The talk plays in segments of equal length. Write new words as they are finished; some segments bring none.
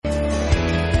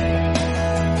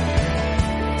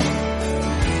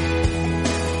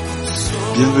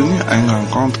Bienvenue à une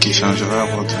rencontre qui changera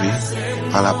votre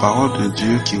vie par la parole de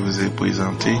Dieu qui vous est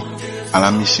présentée à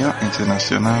la mission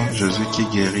internationale Jésus qui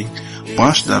guérit,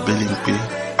 branche d'Abelimpé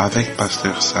avec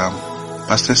Pasteur Sam.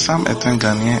 Pasteur Sam est un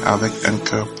Ghanéen avec un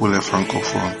cœur pour les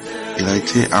francophones. Il a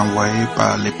été envoyé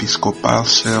par l'épiscopale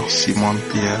Sœur Simone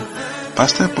Pierre,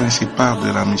 pasteur principal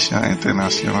de la mission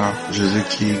internationale Jésus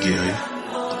qui guérit,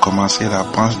 pour commencer la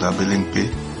branche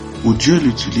d'Abelimpé, où Dieu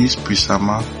l'utilise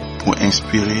puissamment pour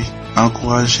inspirer,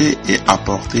 encourager et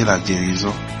apporter la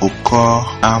guérison au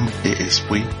corps, âme et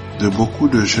esprit de beaucoup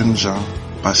de jeunes gens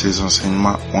par ses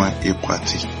enseignements oints et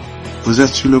pratiques. Vous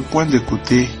êtes sur le point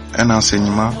d'écouter un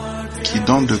enseignement qui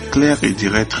donne de claires et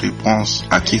directes réponses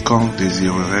à quiconque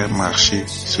désirerait marcher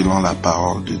selon la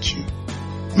parole de Dieu.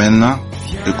 Maintenant,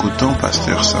 écoutons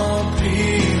Pasteur Sam.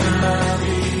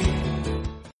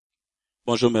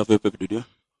 Bonjour merveilleux peuple de Dieu.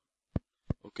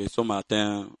 Ok, ce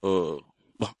matin,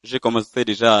 j'ai commencé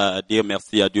déjà à dire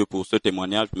merci à Dieu pour ce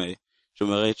témoignage, mais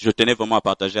je tenais vraiment à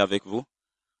partager avec vous.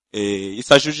 Et il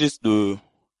s'agit juste de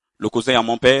le causer à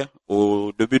mon père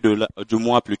au début du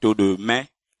mois plutôt de mai.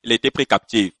 Il a été pris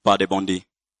captif par des bandits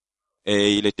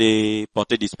et il était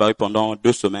porté disparu pendant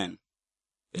 2 semaines.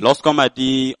 Et lorsqu'on m'a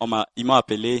dit, ils m'ont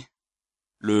appelé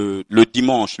le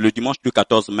dimanche du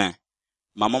 14 mai.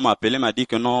 Maman m'a appelé, m'a dit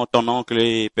que non, ton oncle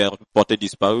est porté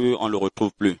disparu, on le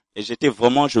retrouve plus. Et j'étais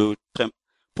vraiment,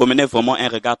 promenais vraiment un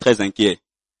regard très inquiet.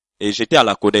 Et j'étais à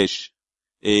la Kodesh.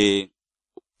 Et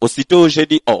aussitôt, j'ai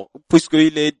dit,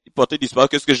 puisqu'il est porté disparu,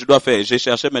 qu'est-ce que je dois faire? J'ai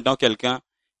cherché maintenant quelqu'un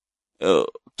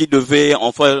qui devait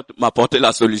enfin m'apporter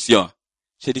la solution.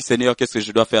 J'ai dit, Seigneur, qu'est-ce que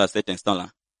je dois faire à cet instant-là?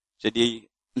 J'ai dit,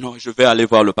 non, je vais aller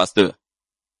voir le pasteur.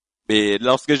 Et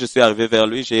lorsque je suis arrivé vers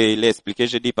lui, je l'ai expliqué,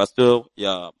 j'ai dit, pasteur, il y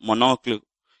a mon oncle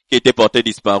qui était porté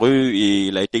disparu, et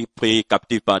il a été pris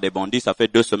captif par des bandits, ça fait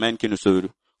 2 semaines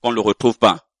qu'on le retrouve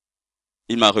pas.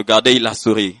 Il m'a regardé, il a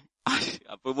souri.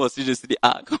 Après moi aussi, je me suis dit,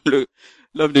 quand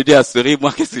l'homme de Dieu a souri,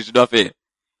 moi, qu'est-ce que je dois faire?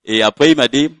 Et après, il m'a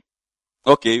dit,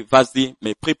 ok, vas-y,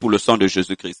 mais prie pour le sang de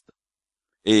Jésus-Christ.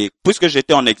 Et puisque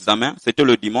j'étais en examen, c'était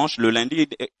le dimanche,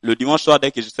 le dimanche soir,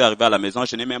 dès que je suis arrivé à la maison,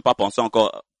 je n'ai même pas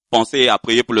pensé à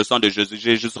prier pour le sang de Jésus.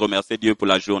 J'ai juste remercié Dieu pour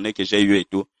la journée que j'ai eue et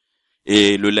tout.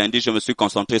 Et le lundi, je me suis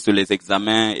concentré sur les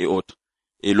examens et autres.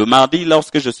 Et le mardi,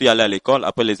 lorsque je suis allé à l'école,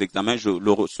 après les examens, sur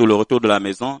le retour de la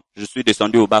maison, je suis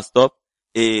descendu au bus-stop.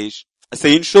 Et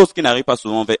c'est une chose qui n'arrive pas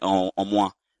souvent en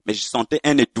moi. Mais je sentais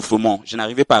un étouffement. Je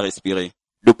n'arrivais pas à respirer.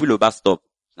 Depuis le bus-stop,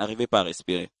 je n'arrivais pas à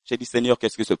respirer. J'ai dit, Seigneur,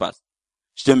 qu'est-ce qui se passe?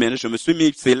 Je me suis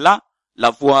mis, c'est là, la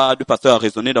voix du pasteur a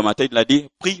résonné dans ma tête. Il a dit,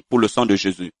 prie pour le sang de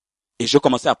Jésus. Et je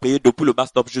commençais à prier depuis le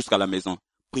bus-stop jusqu'à la maison.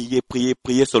 Prier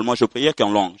seulement. Je priais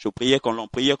qu'en langue.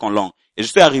 Et je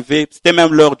suis arrivé, c'était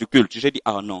même l'heure du culte. J'ai dit,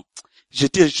 non.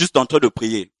 J'étais juste en train de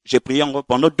prier. J'ai prié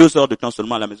pendant 2 heures de temps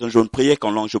seulement à la maison. Je ne priais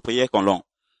qu'en langue.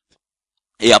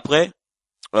 Et après,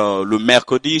 le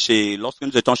mercredi, lorsque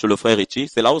nous étions chez le frère Richie,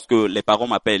 c'est là où les parents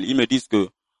m'appellent. Ils me disent que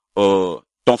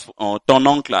ton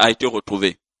oncle a été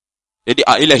retrouvé. J'ai dit,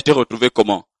 il a été retrouvé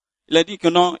comment? Il a dit que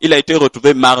non, il a été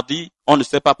retrouvé mardi, on ne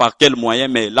sait pas par quel moyen,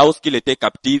 mais là où il était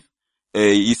captif,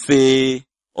 c'est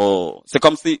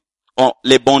comme si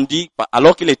les bandits,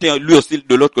 alors qu'il était lui aussi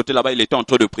de l'autre côté là-bas, il était en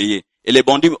train de prier. Et les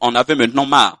bandits en avaient maintenant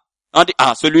marre. On dit,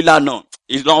 celui-là non.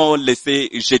 Ils l'ont laissé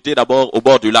jeter d'abord au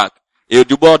bord du lac. Et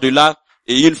du bord du lac,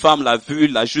 et une femme l'a vu,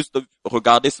 l'a juste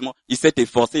regardé, il s'est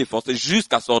efforcé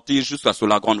jusqu'à sortir, jusqu'à sur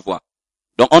la grande voie.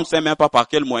 Donc on ne sait même pas par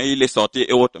quel moyen il est sorti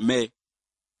et autres, mais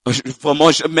vraiment,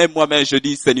 même moi-même, je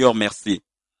dis Seigneur, merci.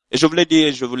 Et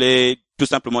je voulais tout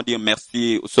simplement dire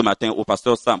merci ce matin au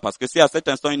pasteur Sam, parce que si à cet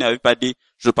instant il n'avait pas dit,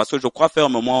 parce que je crois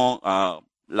fermement à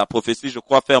la prophétie, je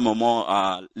crois fermement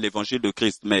à l'évangile de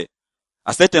Christ, mais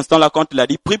à cet instant-là, quand il a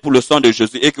dit prie pour le sang de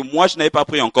Jésus, et que moi je n'avais pas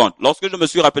pris en compte, lorsque je me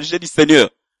suis rappelé, j'ai dit Seigneur,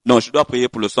 non, je dois prier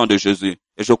pour le sang de Jésus.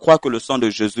 Et je crois que le sang de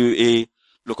Jésus et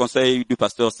le conseil du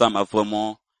pasteur Sam a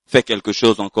vraiment fait quelque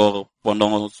chose encore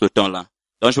pendant ce temps-là.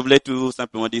 Donc je voulais tout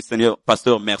simplement dire, Seigneur,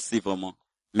 pasteur, merci vraiment.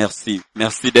 Merci.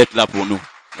 Merci d'être là pour nous.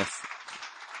 Merci.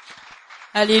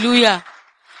 Alléluia.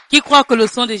 Qui croit que le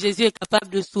sang de Jésus est capable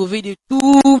de sauver de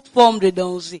toute forme de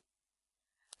danger?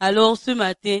 Alors ce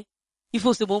matin, il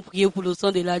faut seulement prier pour le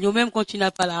sang de l'agneau, même quand tu n'as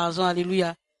pas l'argent.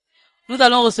 Alléluia. Nous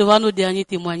allons recevoir nos derniers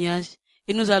témoignages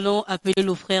et nous allons appeler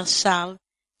le frère Charles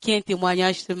qui a un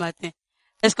témoignage ce matin.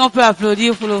 Est-ce qu'on peut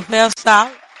applaudir pour le frère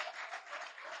Charles?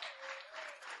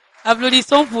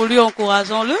 Applaudissons pour lui,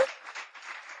 encourageons-le.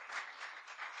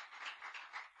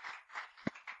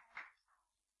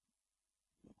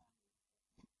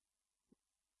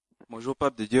 Bonjour,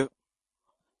 peuple de Dieu.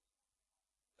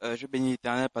 Je bénis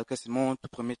l'Éternel parce que c'est mon tout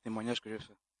premier témoignage que je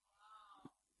fais.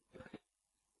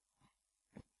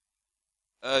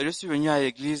 Je suis venu à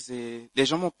l'église et les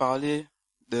gens m'ont parlé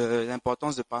de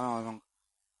l'importance de parler en langue.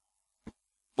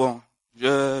 Bon,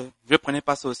 je prenais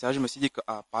pas ça au sérieux. Je me suis dit que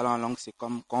parler en langue, c'est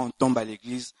comme quand on tombe à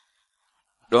l'église.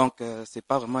 Donc, c'est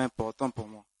pas vraiment important pour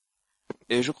moi.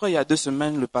 Et je crois il y a 2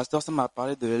 semaines, le pasteur ça m'a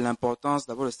parlé de l'importance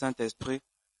d'avoir le Saint-Esprit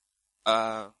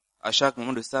à chaque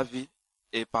moment de sa vie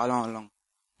et parler en langue.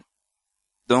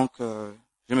 Donc, je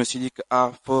me suis dit que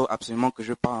faut absolument que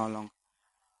je parle en langue.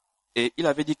 Et il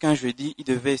avait dit qu'un jeudi, il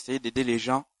devait essayer d'aider les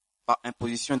gens par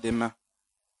imposition des mains.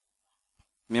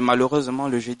 Mais malheureusement,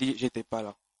 le jeudi, j'étais pas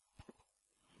là.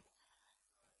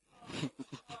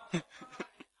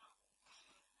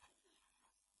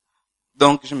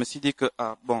 Donc, je me suis dit que,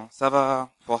 ça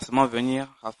va forcément venir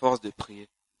à force de prier.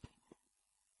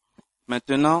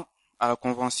 Maintenant, à la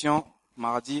convention,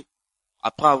 mardi,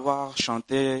 après avoir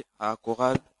chanté à la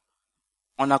chorale,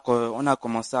 on a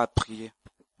commencé à prier.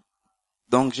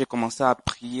 Donc, j'ai commencé à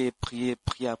prier.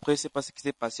 Après, je sais pas ce qui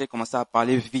s'est passé, j'ai commencé à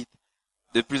parler vite.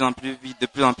 De plus en plus vite.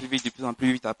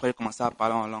 Après, j'ai commencé à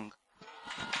parler en langue.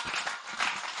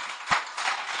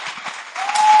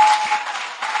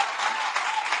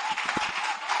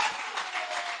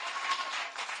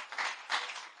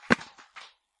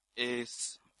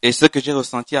 Et ce que j'ai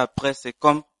ressenti après, c'est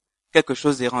comme quelque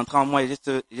chose est rentré en moi et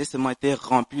j'ai seulement été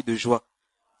rempli de joie.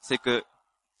 C'est que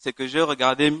je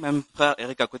regardais même frère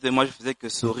Eric à côté de moi, je faisais que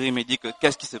sourire, il me dit que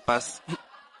qu'est-ce qui se passe?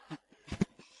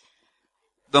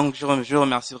 Donc je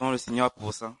remercie vraiment le Seigneur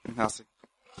pour ça. Merci.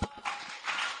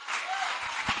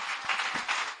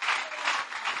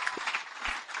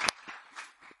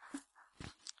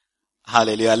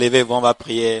 Alléluia. Levez-vous, on va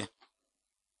prier.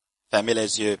 Fermez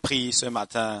les yeux. Prie ce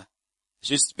matin.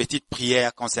 Juste petite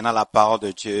prière concernant la parole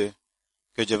de Dieu.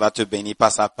 Que Dieu va te bénir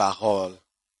par sa parole.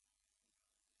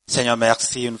 Seigneur,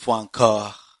 merci une fois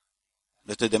encore.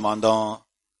 Nous te demandons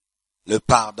le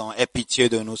pardon. Aie pitié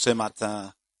de nous ce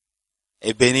matin.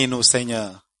 Et bénis-nous,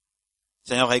 Seigneur.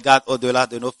 Seigneur, regarde au-delà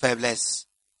de nos faiblesses.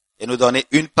 Et nous donner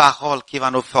une parole qui va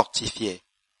nous fortifier.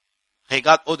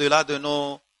 Regarde au-delà de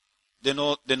nos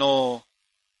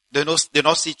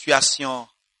situations.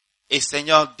 Et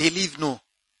Seigneur, délivre-nous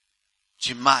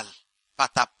du mal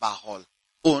par ta parole.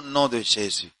 Au nom de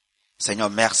Jésus. Seigneur,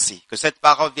 merci. Que cette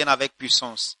parole vienne avec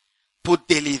puissance pour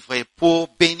délivrer, pour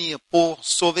bénir, pour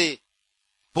sauver,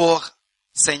 pour,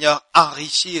 Seigneur,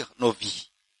 enrichir nos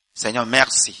vies. Seigneur,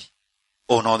 merci.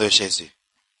 Au nom de Jésus.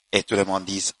 Et tout le monde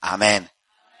dise Amen.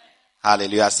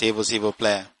 Alléluia. Asseyez-vous, s'il vous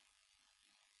plaît.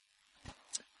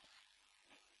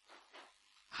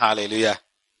 Alléluia.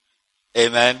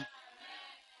 Amen.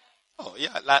 Oh,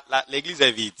 l'église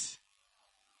est vide.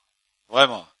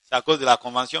 Vraiment. C'est à cause de la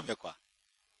convention, mais quoi?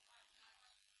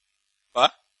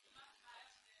 Quoi?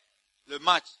 Le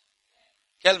match.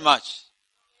 Quel match?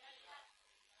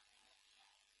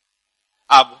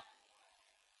 Ah bon?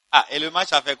 Ah, et le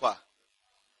match a fait quoi?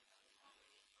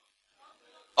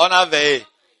 On a veillé.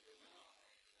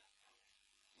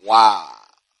 Waouh.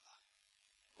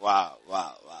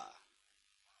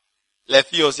 Les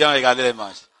filles aussi ont regardé les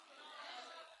matchs.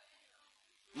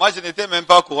 Moi, je n'étais même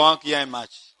pas au courant qu'il y a un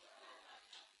match.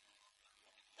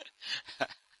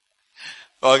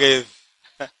 Forgive.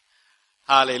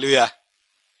 Alléluia.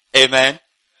 Amen.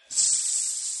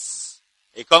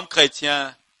 Et comme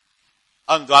chrétien,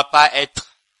 on ne doit pas être,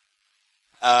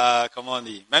 comment on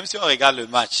dit, même si on regarde le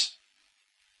match,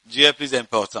 Dieu est plus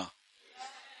important.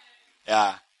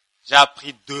 Yeah. J'ai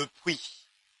appris depuis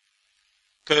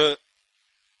que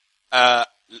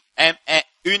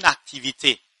une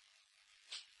activité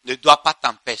ne doit pas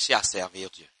t'empêcher à servir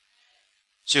Dieu.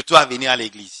 Surtout à venir à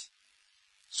l'église.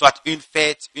 Soit une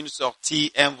fête, une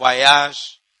sortie, un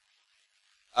voyage,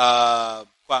 quoi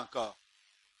encore?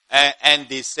 Un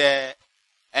décès,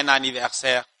 un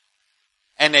anniversaire,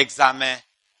 un examen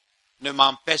ne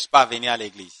m'empêche pas de venir à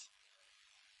l'église.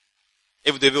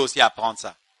 Et vous devez aussi apprendre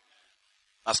ça.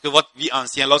 Parce que votre vie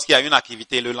ancienne, lorsqu'il y a une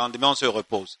activité, le lendemain on se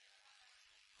repose.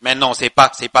 Mais non, c'est pas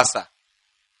ça.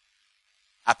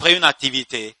 Après une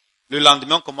activité, le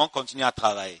lendemain, comment on continue à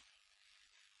travailler?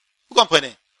 Vous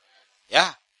comprenez?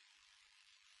 Yeah.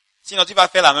 Sinon, tu vas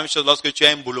faire la même chose lorsque tu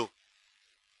as un boulot.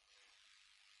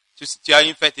 Tu as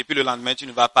une fête et puis le lendemain, tu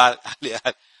ne vas pas aller.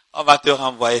 On va te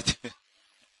renvoyer.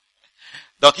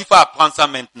 Donc, il faut apprendre ça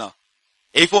maintenant.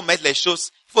 Et il faut mettre les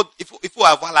choses, il faut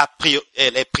avoir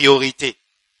les priorités.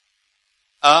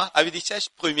 Hein? La Bible dit, cherche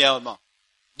premièrement.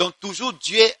 Donc, toujours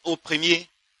Dieu est au premier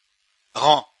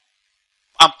rang.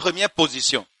 En première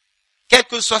position. Quel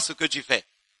que soit ce que tu fais.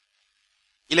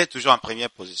 Il est toujours en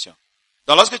première position.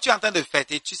 Donc, lorsque tu es en train de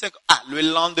fêter, tu sais que, le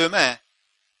lendemain,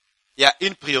 il y a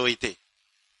une priorité.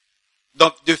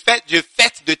 Donc, je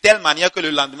fête de telle manière que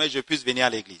le lendemain, je puisse venir à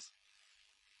l'église.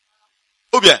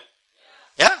 Ou bien?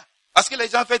 Yeah. Parce que les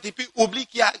gens fêtent et puis oublient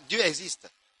Dieu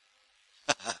existe.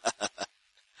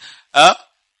 Hein?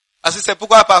 Parce que c'est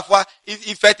pourquoi parfois,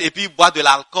 ils fêtent et puis ils boivent de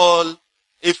l'alcool,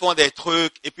 ils font des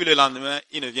trucs, et puis le lendemain,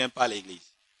 ils ne viennent pas à l'église.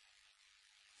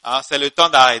 Hein? C'est le temps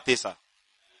d'arrêter ça.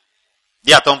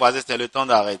 Dis à ton voisin, c'est le temps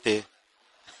d'arrêter.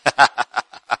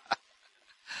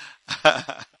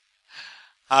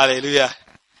 Alléluia.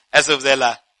 Est-ce que vous êtes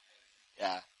là?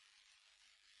 Yeah.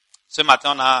 Ce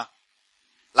matin, on a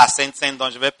la Sainte Sainte dont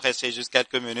je vais prêcher juste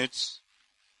quelques minutes.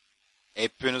 Et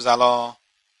puis nous allons...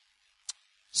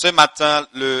 Ce matin,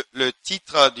 le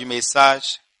titre du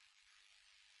message,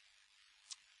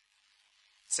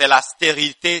 c'est la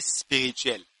stérilité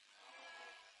spirituelle.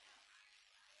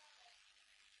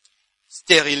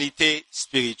 Stérilité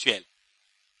spirituelle.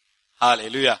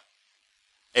 Alléluia.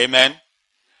 Amen.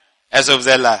 Est-ce que vous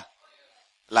êtes là?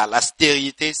 La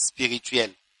stérilité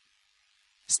spirituelle.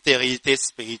 Stérilité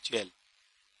spirituelle.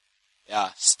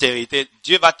 Yeah, stérilité.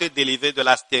 Dieu va te délivrer de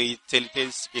la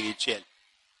stérilité spirituelle.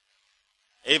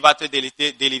 Et il va te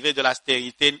délivrer de la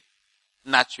stérilité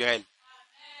naturelle.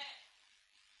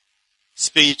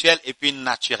 Spirituelle et puis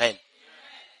naturelle.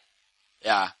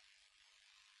 Yeah.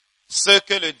 Ce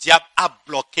que le diable a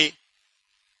bloqué,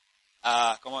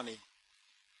 comment on dit?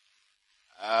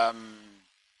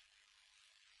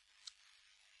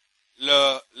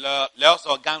 Leurs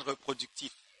organes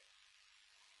reproductifs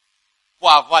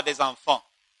pour avoir des enfants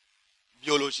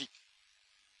biologiques.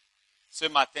 Ce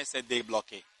matin, c'est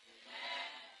débloqué.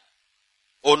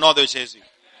 Au nom de Jésus.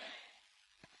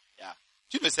 Yeah.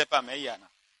 Tu ne sais pas, mais il y en a.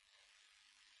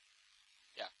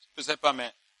 Yeah. Tu ne sais pas,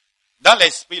 mais dans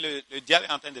l'esprit, le diable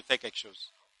est en train de faire quelque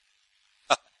chose.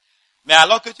 Mais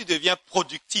alors que tu deviens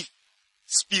productif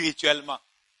spirituellement,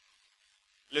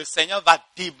 le Seigneur va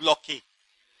débloquer.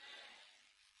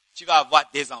 Tu vas avoir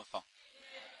des enfants.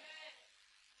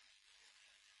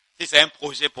 Si c'est un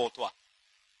projet pour toi.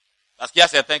 Parce qu'il y a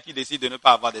certains qui décident de ne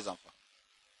pas avoir des enfants.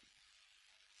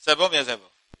 C'est bon, bien c'est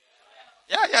bon.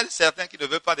 Il y a certains qui ne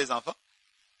veulent pas des enfants.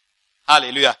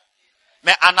 Alléluia.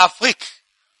 Mais en Afrique,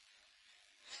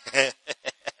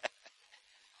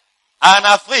 en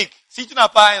Afrique, si tu n'as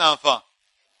pas un enfant,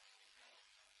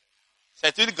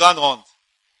 c'est une grande honte.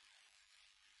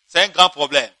 C'est un grand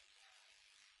problème.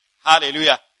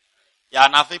 Alléluia. Et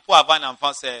en Afrique, pour avoir un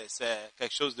enfant, c'est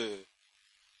quelque chose de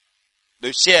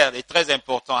cher, de très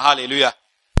important. Alléluia.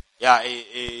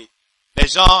 Et les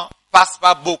gens passent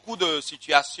par beaucoup de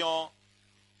situations.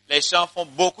 Les gens font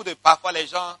parfois les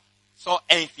gens sont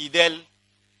infidèles,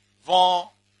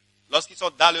 lorsqu'ils sont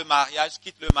dans le mariage,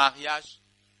 quittent le mariage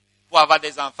pour avoir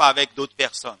des enfants avec d'autres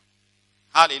personnes.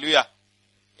 Alléluia.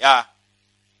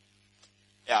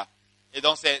 Et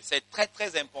donc, c'est très,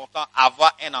 très important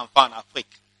avoir un enfant en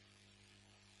Afrique.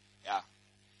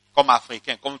 Comme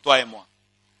Africain, comme toi et moi.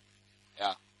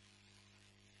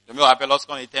 Je me rappelle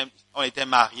lorsqu'on était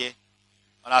mariés,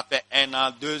 on a fait 1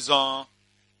 an, 2 ans.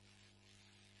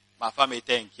 Ma femme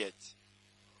était inquiète.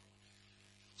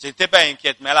 Je n'étais pas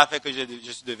inquiète, mais elle a fait que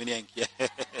je suis devenu inquiet.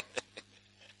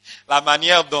 La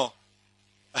manière dont.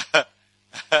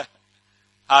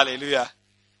 Alléluia.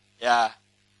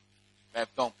 Mais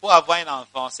donc, pour avoir un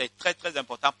enfant, c'est très, très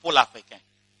important pour l'Africain.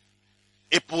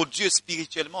 Et pour Dieu,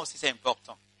 spirituellement aussi, c'est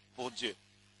important. Pour Dieu.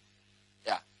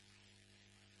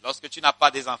 Lorsque tu n'as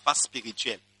pas des enfants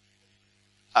spirituels.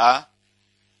 1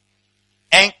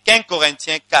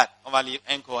 Corinthiens 4. On va lire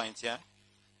 1 Corinthiens.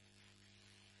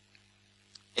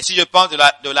 Et si je pense de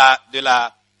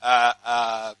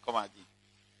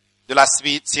la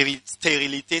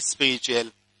stérilité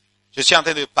spirituelle, je suis en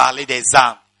train de parler des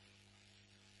âmes.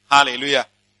 Alléluia.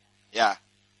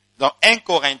 Donc 1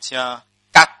 Corinthiens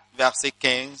 4, verset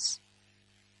 15.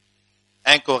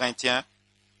 1 Corinthiens.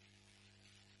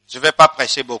 Je ne vais pas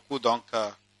prêcher beaucoup, donc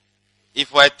il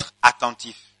faut être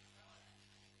attentif.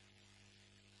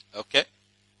 Ok?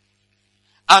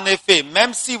 En effet,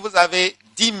 même si vous avez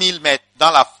 10 000 mètres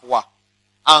dans la foi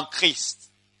en Christ,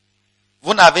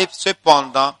 vous n'avez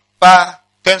cependant pas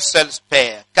qu'un seul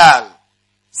Père, car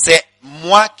c'est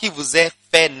moi qui vous ai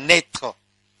fait naître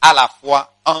à la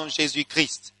foi en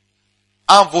Jésus-Christ,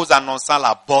 en vous annonçant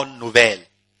la bonne nouvelle.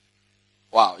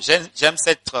 Wow, j'aime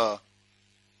cette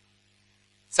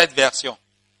version.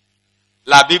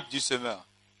 La Bible du semeur.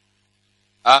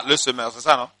 Le semeur, c'est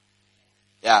ça, non?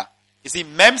 Ici,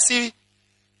 même si,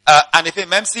 en effet,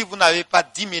 même si vous n'avez pas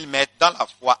 10 000 mètres dans la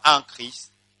foi en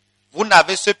Christ, vous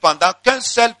n'avez cependant qu'un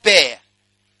seul Père,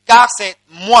 car c'est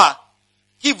moi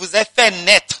qui vous ai fait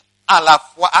naître à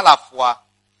la foi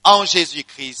en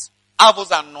Jésus-Christ, en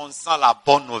vous annonçant la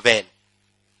bonne nouvelle.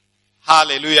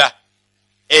 Alléluia.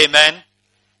 Amen.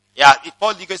 Et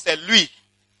Paul dit que c'est lui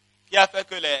qui a fait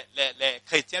que les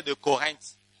chrétiens de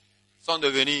Corinthe sont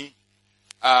devenus,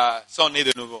 sont nés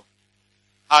de nouveau.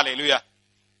 Alléluia.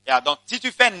 Donc, si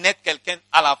tu fais naître quelqu'un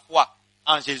à la foi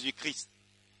en Jésus-Christ,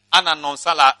 en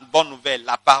annonçant la bonne nouvelle,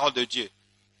 la parole de Dieu,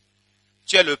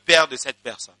 tu es le père de cette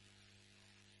personne.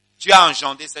 Tu as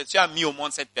engendré, tu as mis au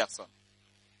monde cette personne.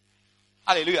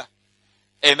 Alléluia.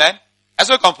 Amen. Est-ce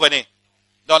que vous comprenez?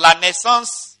 Dans la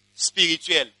naissance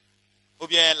spirituelle, ou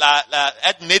bien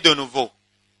être né de nouveau,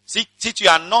 si tu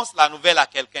annonces la nouvelle à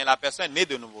quelqu'un, la personne est née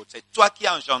de nouveau, c'est toi qui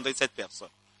as engendré cette personne.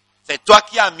 C'est toi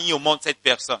qui as mis au monde cette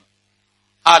personne.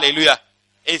 Alléluia.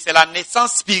 Et c'est la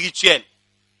naissance spirituelle.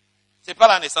 C'est pas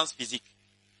la naissance physique.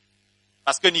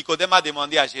 Parce que Nicodème a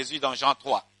demandé à Jésus dans Jean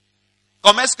 3,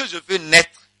 comment est-ce que je veux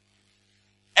naître?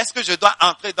 Est-ce que je dois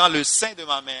entrer dans le sein de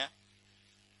ma mère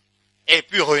et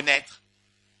puis renaître?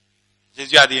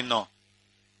 Jésus a dit non.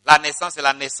 La naissance est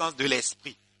la naissance de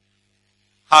l'esprit.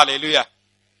 Alléluia.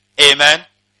 Amen.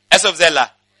 Est-ce que vous êtes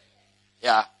là?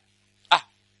 Yeah. Ah.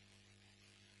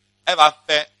 Elle va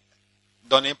faire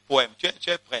donner un poème. Tu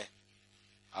es prêt?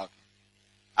 Okay.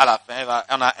 À la fin,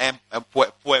 on a un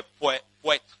poète.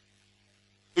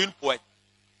 Une poète.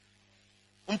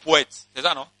 Un poète. C'est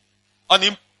ça, non? On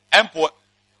dit un poète.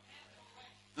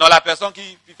 Non, la personne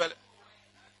qui fait...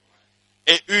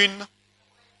 Et une...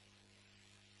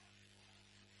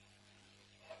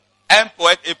 Un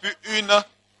poète et puis une...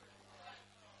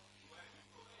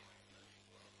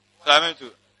 C'est la même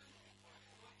chose.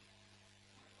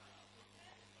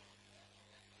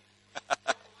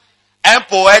 Un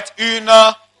poète, une...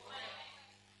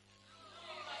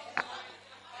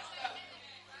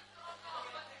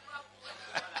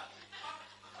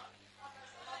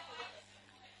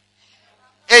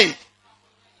 Hey!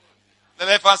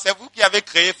 Les Français, c'est vous qui avez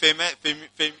créé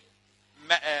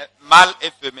mâle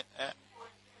et femelle. Hein?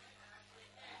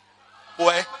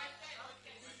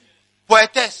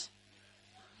 Poétesse.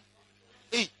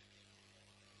 Hey.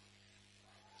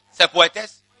 C'est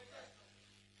poétesse.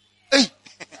 Hey.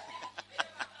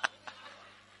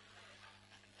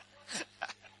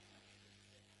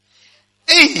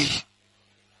 Hey.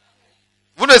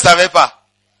 Vous ne savez pas.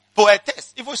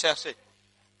 Poétesse. Il faut chercher.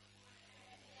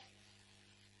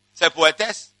 C'est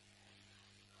poétesse.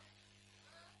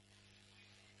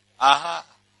 Ah.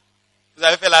 Vous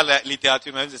avez fait la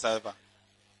littérature, même si vous ne savez pas.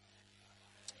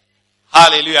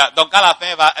 Alléluia. Donc, à la fin,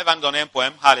 elle va nous donner un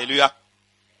poème. Alléluia.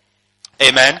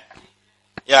 Amen.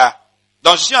 Yeah.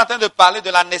 Donc, je suis en train de parler de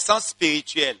la naissance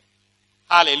spirituelle.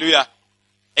 Alléluia.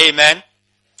 Amen.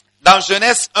 Dans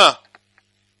Genèse 1,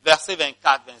 verset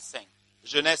 24-25.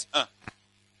 Genèse 1.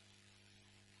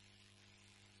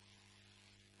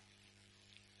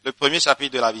 Le premier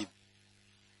chapitre de la Bible.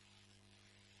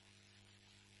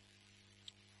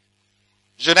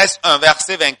 Genèse 1,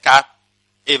 verset 24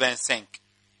 et 25.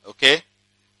 OK?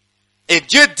 Et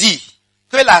Dieu dit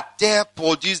que la terre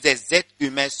produise des êtres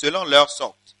humains selon leur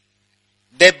sorte,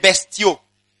 des bestiaux,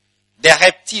 des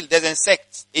reptiles, des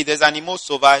insectes et des animaux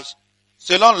sauvages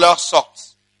selon leur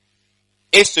sorte.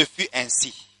 Et ce fut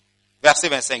ainsi. Verset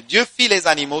 25. Dieu fit les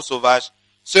animaux sauvages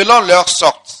selon leur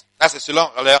sorte. Là, c'est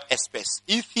selon leur espèce.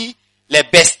 Il fit les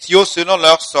bestiaux selon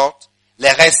leur sorte,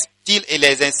 les reptiles et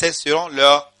les insectes selon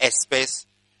leur espèce.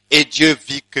 Et Dieu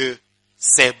vit que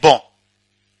c'est bon.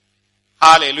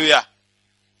 Alléluia.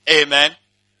 Amen.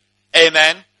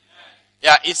 Amen. Et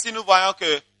ici, nous voyons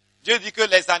que Dieu dit que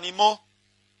les animaux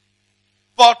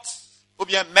portent, ou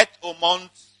bien mettent au monde,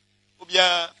 ou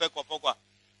bien, fait quoi, pourquoi?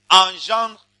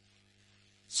 Engendrent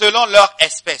selon leur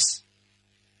espèce.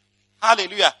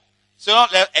 Alléluia. Selon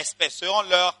leur espèce, selon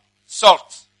leur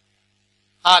sorte.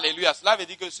 Alléluia. Cela veut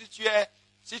dire que si tu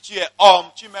es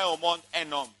homme, tu mets au monde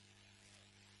un homme.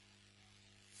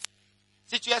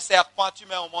 Si tu es serpent, tu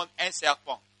mets au monde un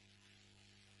serpent.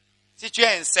 Si tu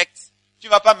es insecte, tu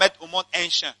ne vas pas mettre au monde un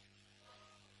chien.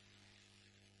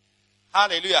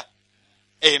 Alléluia.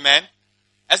 Amen.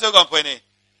 Est-ce que vous comprenez?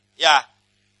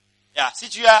 Si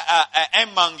tu as un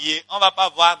manguier, on ne va pas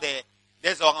voir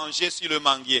des orangers sur le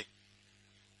manguier.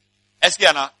 Est-ce qu'il y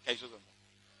en a quelque chose comme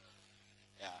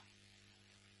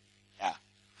ça?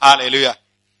 Alléluia.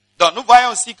 Donc, nous voyons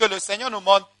aussi que le Seigneur nous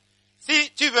montre,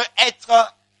 si tu veux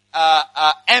être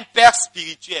un père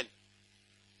spirituel,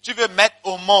 tu veux mettre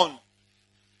au monde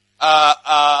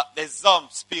des hommes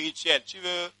spirituels, tu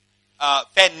veux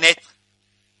faire naître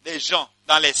des gens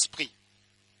dans l'esprit,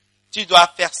 tu dois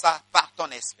faire ça par ton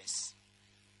espèce.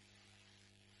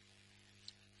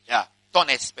 Ton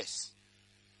espèce.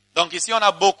 Donc ici, on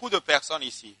a beaucoup de personnes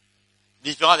ici,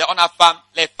 différentes. On a femmes.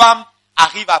 Les femmes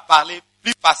arrivent à parler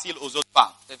plus facile aux autres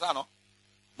femmes. C'est ça, non?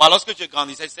 Moi, lorsque je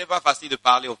grandissais, c'était pas facile de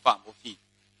parler aux femmes, aux filles.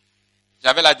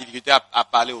 J'avais la difficulté à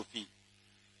parler aux filles.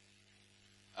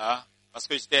 Hein? Parce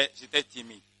que j'étais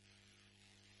timide.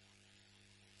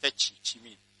 J'étais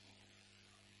timide.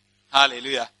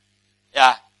 Alléluia.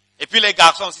 Yeah. Et puis les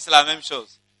garçons aussi, c'est la même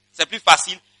chose. C'est plus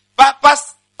facile. Pas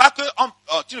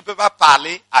que tu ne peux pas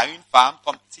parler à une femme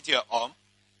comme si tu es homme.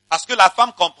 Parce que la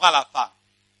femme comprend la femme.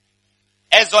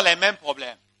 Elles ont les mêmes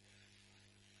problèmes.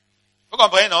 Vous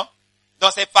comprenez, non?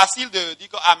 Donc c'est facile de dire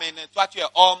que, ah, mais toi tu es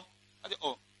homme.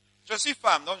 Oh, je suis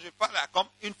femme, donc je parle comme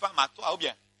une femme à toi, ou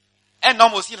bien. Un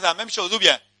homme aussi, c'est la même chose, ou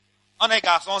bien. On est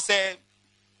garçon,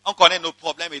 on connaît nos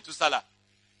problèmes et tout ça là.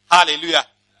 Alléluia.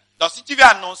 Donc si tu veux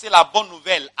annoncer la bonne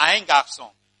nouvelle à un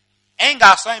garçon est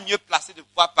mieux placé de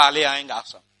pouvoir parler à un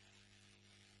garçon.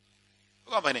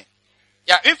 Vous comprenez? Il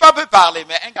y a une femme peut parler,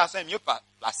 mais un garçon est mieux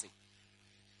placé.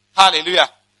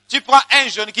 Alléluia. Tu prends un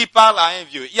jeune qui parle à un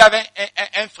vieux. Il y avait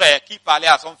un frère qui parlait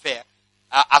à son frère,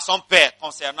 à son père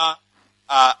concernant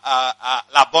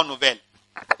la bonne nouvelle,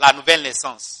 la nouvelle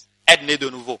naissance, être né de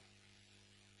nouveau.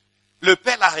 Le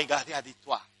père l'a regardé et a dit,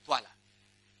 toi là,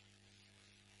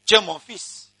 tu es mon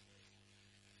fils.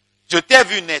 Je t'ai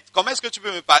vu naître. Comment est-ce que tu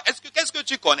peux me parler? Qu'est-ce que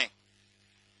tu connais?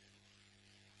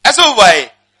 Est-ce que vous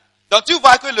voyez? Donc tu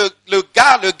vois que le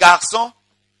garçon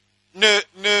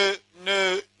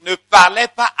ne parlait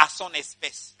pas à son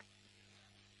espèce,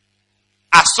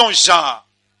 à son genre.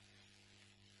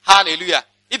 Alléluia.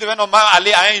 Il devait normalement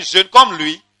aller à un jeune comme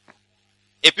lui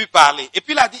et puis parler. Et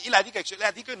puis il a dit quelque chose. Il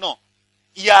a dit que non.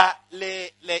 Il y a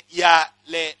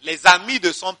les amis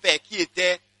de son père qui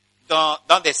étaient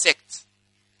dans des sectes.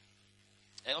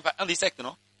 On dit secte,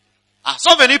 non? Ah,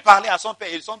 sont venus parler à son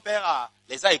père et son père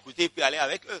les a écoutés et puis aller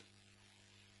avec eux.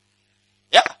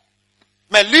 Yeah.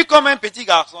 Mais lui, comme un petit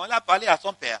garçon, il a parlé à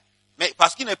son père. Mais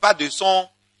parce qu'il n'est pas de son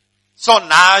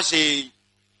âge et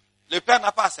le père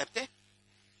n'a pas accepté.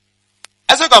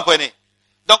 Est-ce que vous comprenez?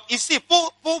 Donc ici,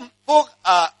 pour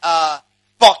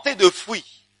porter de fruits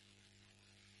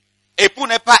et pour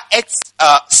ne pas être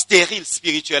stérile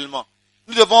spirituellement,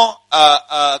 nous devons,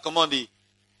 comment on dit,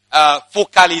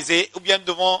 focaliser ou bien nous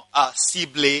devons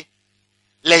cibler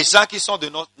les gens qui sont de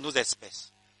nos espèces.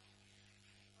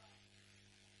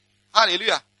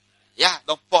 Alléluia. Yeah.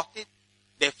 Donc porter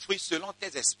des fruits selon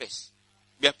tes espèces,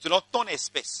 bien selon ton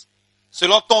espèce,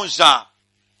 selon ton genre,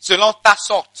 selon ta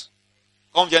sorte,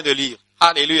 qu'on vient de lire.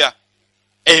 Alléluia.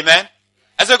 Amen.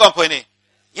 Est-ce que vous comprenez?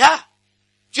 Yeah.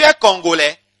 Tu es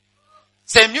Congolais.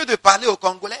 C'est mieux de parler aux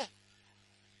Congolais.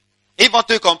 Ils vont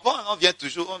te comprendre. On vient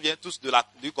tous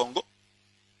du Congo.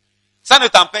 Ça ne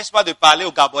t'empêche pas de parler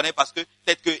aux Gabonais parce que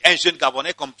peut-être qu'un jeune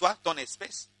Gabonais comme toi, ton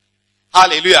espèce.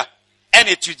 Alléluia. Un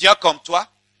étudiant comme toi.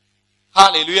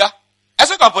 Alléluia. Est-ce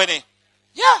que vous comprenez?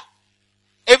 Yeah.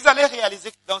 Et vous allez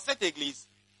réaliser que dans cette église,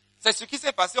 c'est ce qui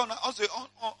s'est passé.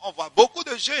 On voit beaucoup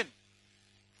de jeunes.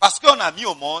 Parce qu'on a mis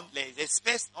au monde les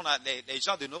espèces, on a les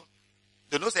gens de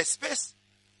nos espèces.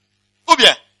 Ou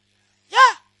bien, yeah.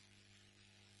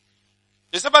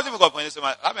 Je ne sais pas si vous comprenez ce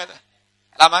matin.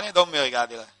 La manière dont vous me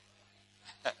regardez là.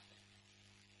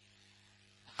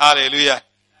 Alléluia.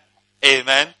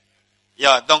 Amen.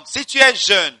 Yeah. Donc, si tu es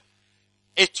jeune,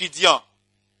 étudiant,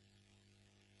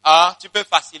 tu peux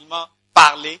facilement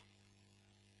parler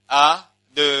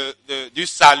du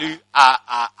salut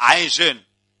à un jeune.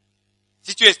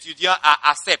 Si tu es étudiant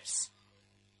à CEPS,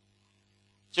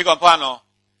 tu comprends, non?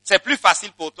 C'est plus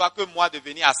facile pour toi que moi de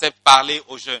venir à CEPS parler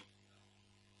aux jeunes.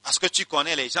 Parce que tu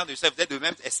connais les gens de CEPS, vous êtes de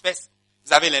même espèce,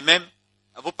 vous avez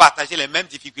vous partagez les mêmes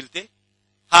difficultés.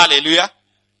 Alléluia.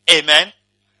 Amen.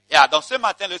 Et donc ce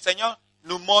matin, le Seigneur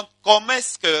nous montre comment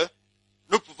est-ce que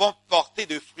nous pouvons porter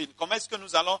de fruits. Comment est-ce que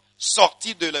nous allons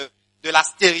sortir de la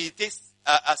stérilité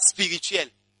spirituelle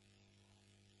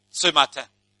ce matin.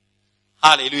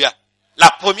 Alléluia. La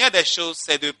première des choses,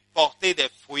 c'est de porter des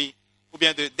fruits, ou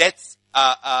bien d'être,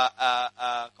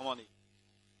 comment on dit?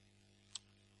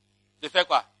 De faire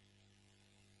quoi?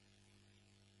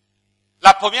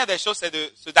 La première des choses,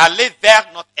 c'est d'aller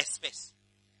vers notre espèce.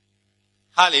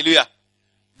 Alléluia.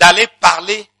 D'aller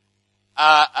parler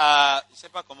je sais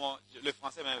pas comment, le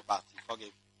français même est parti.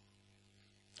 Forgive.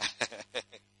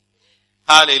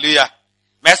 Alléluia.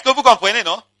 Mais est-ce que vous comprenez,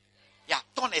 non? Il y a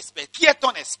ton espèce. Qui est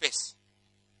ton espèce?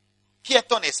 Qui est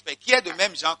ton espèce? Qui est de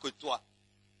même genre que toi?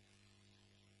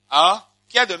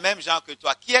 Qui est de même genre que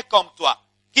toi? Qui est comme toi?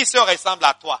 Qui se ressemble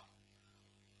à toi?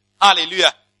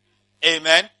 Alléluia.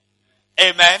 Amen.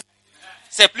 Amen.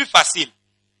 C'est plus facile.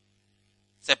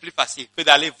 C'est plus facile que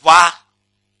d'aller voir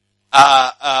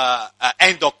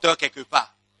un docteur quelque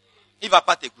part. Il va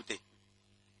pas t'écouter.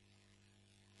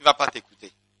 Il va pas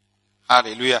t'écouter.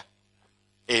 Alléluia.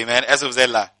 Amen. Est-ce que vous êtes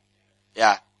là?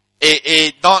 Yeah.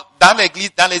 Et dans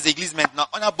l'église, dans les églises maintenant,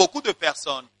 on a beaucoup de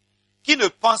personnes qui ne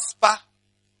pensent pas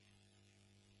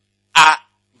à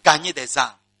gagner des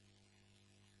âmes.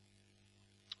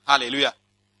 Alléluia.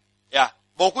 Yeah.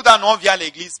 Beaucoup d'entre nous viennent à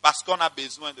l'église parce qu'on a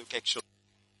besoin de quelque chose.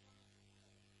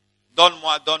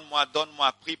 Donne-moi,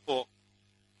 prie pour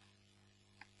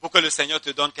que le Seigneur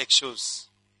te donne quelque chose.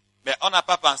 Mais on n'a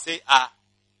pas pensé à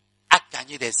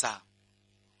gagner des âmes.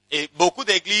 Et beaucoup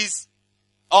d'églises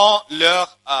ont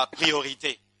leur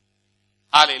priorité.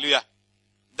 Alléluia.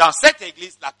 Dans cette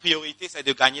église, la priorité, c'est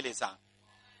de gagner les âmes.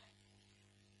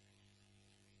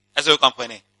 Est-ce que vous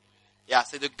comprenez? Yeah,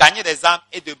 c'est de gagner des âmes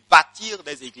et de bâtir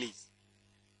des églises.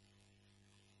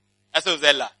 Est-ce que vous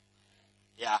êtes là?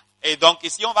 Yeah. Et donc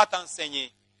ici, on va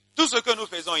t'enseigner tout ce que nous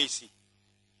faisons ici.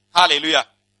 Alléluia.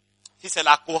 Si c'est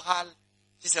la chorale,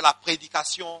 si c'est la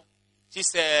prédication, si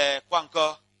c'est quoi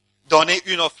encore? Donner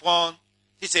une offrande,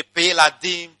 si c'est payer la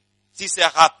dîme, si c'est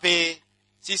rapper,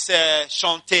 si c'est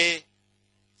chanter,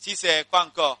 si c'est quoi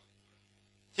encore?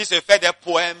 Si c'est faire des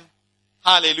poèmes.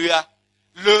 Alléluia.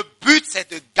 Le but, c'est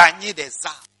de gagner des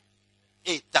âmes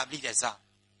et établir des âmes.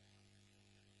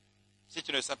 Si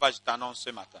tu ne sais pas, je t'annonce ce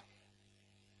matin.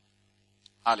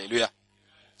 Alléluia.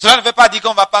 Cela ne veut pas dire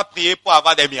qu'on ne va pas prier pour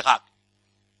avoir des miracles.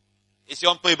 Et si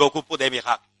on prie beaucoup pour des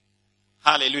miracles.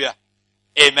 Alléluia.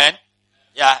 Amen.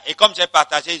 Yeah. Et comme j'ai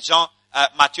partagé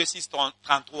Matthieu 6,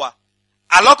 33.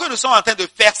 Alors que nous sommes en train de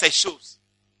faire ces choses.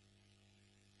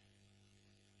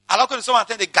 Alors que nous sommes en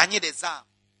train de gagner des âmes.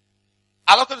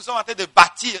 Alors que nous sommes en train de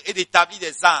bâtir et d'établir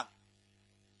des âmes.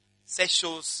 Ces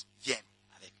choses viennent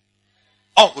avec.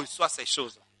 On reçoit ces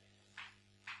choses-là.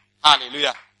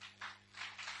 Alléluia.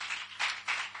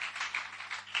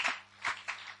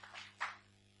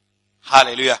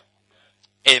 Alléluia.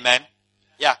 Amen.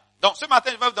 Yeah. Donc ce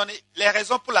matin, je vais vous donner les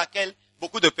raisons pour lesquelles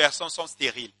beaucoup de personnes sont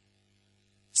stériles.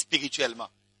 Spirituellement.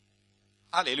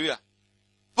 Alléluia.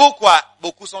 Pourquoi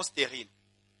beaucoup sont stériles?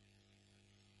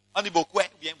 On dit beaucoup,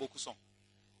 ou bien beaucoup sont?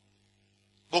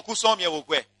 Beaucoup sont, bien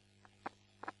beaucoup.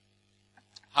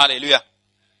 Alléluia.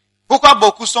 Pourquoi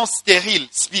beaucoup sont stériles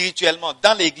spirituellement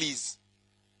dans l'église?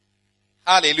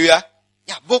 Alléluia.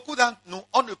 Il y a beaucoup d'entre nous,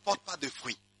 on ne porte pas de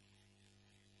fruits.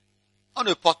 On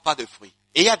ne porte pas de fruits.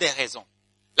 Et il y a des raisons.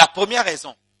 La première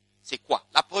raison, c'est quoi?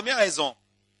 La première raison,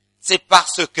 c'est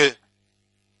parce que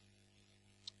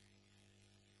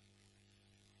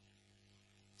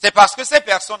ces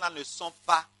personnes-là ne sont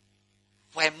pas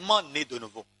vraiment nées de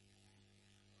nouveau.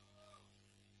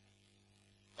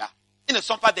 Ils ne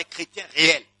sont pas des chrétiens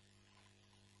réels.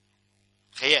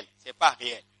 Réels, c'est pas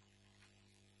réel.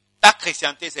 Ta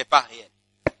chrétienté, c'est pas réel.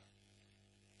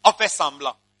 On fait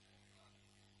semblant.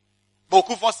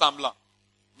 Beaucoup font semblant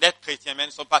d'être chrétiens, mais ils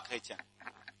ne sont pas chrétiens.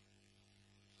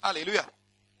 Alléluia.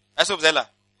 Est-ce que vous êtes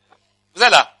là? Vous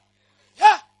êtes là?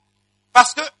 Yeah.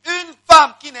 Parce qu'une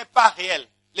femme qui n'est pas réelle,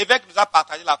 l'évêque nous a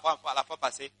partagé la fois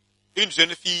passée, une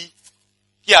jeune fille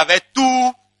qui avait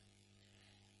tout.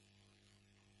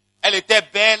 Elle était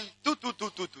belle, tout.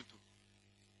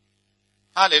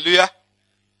 Alléluia.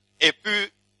 Et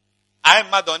puis, à un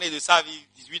moment donné de sa vie,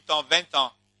 18 ans, 20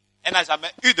 ans, elle n'a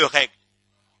jamais eu de règles.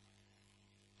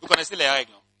 Vous connaissez les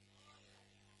règles, non?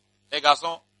 Les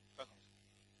garçons, vous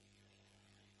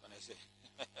connaissez.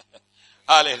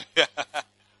 Alléluia.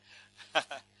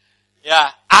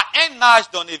 À un âge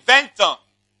donné, 20 ans,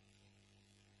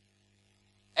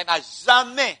 elle n'a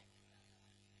jamais.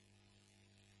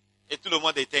 Et tout le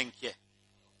monde était inquiet.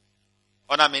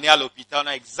 On a mené à l'hôpital, on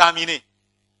a examiné.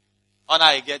 On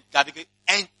a regardé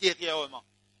intérieurement.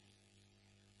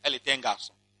 Elle était un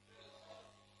garçon.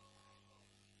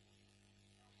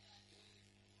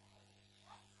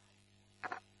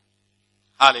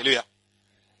 Alléluia.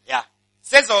 Yeah.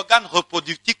 Ses organes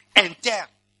reproductifs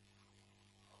internes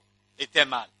étaient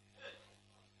mal.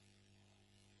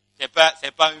 C'est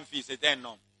pas une fille, c'était un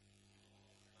homme.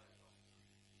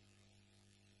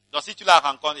 Donc si tu la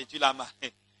rencontres et tu la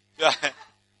maries,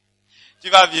 tu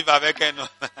vas vivre avec un homme.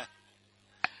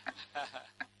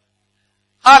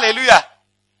 Alléluia.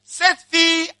 Cette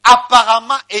fille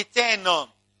apparemment était un homme.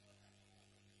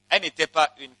 Elle n'était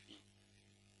pas une fille.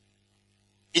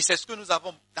 Et c'est ce que nous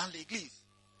avons dans l'église.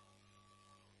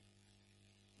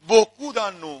 Beaucoup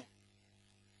d'entre nous,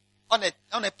 on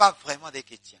n'est pas vraiment des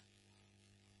chrétiens.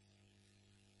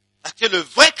 Parce que le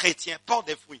vrai chrétien porte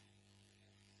des fruits.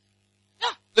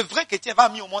 Le vrai chrétien va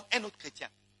mettre au monde un autre chrétien.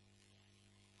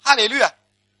 Alléluia.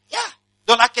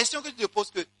 Donc la question que tu te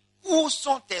poses, où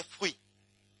sont tes fruits?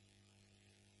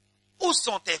 Où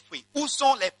sont tes fruits? Où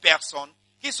sont les personnes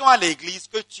qui sont à l'église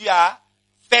que tu as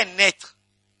fait naître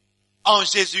en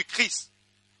Jésus-Christ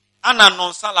en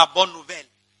annonçant la bonne nouvelle?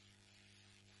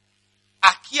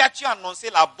 À qui as-tu annoncé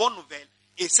la bonne nouvelle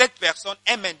et cette personne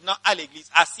est maintenant à l'église,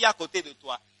 assise à côté de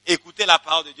toi, écouter la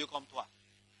parole de Dieu comme toi?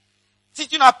 Si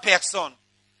tu n'as personne,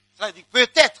 ça veut dire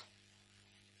peut-être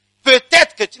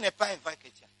que tu n'es pas un vrai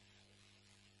chrétien.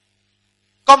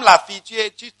 Comme la fille, tu es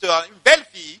une belle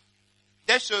fille,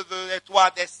 des cheveux, des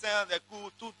toits, des seins, des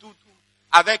coups, tout,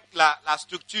 avec la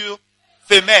structure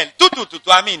femelle, tout,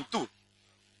 amine, tout.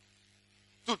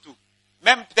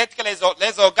 Même peut-être que les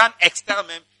organes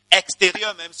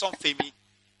extérieurs même sont féminins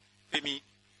ou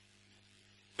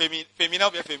bien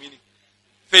féminins.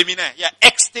 Féminins. Il y a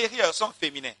extérieurs sont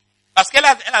féminins. Parce qu'elle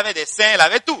avait des seins, elle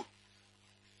avait tout.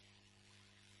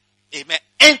 Mais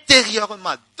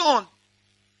intérieurement, donc,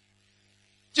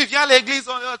 tu viens à l'église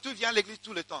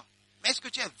tout le temps. Mais est-ce que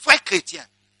tu es un vrai chrétien?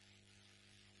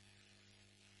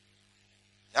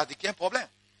 Il y a un problème.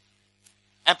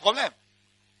 Un problème.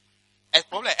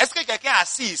 Est-ce que quelqu'un est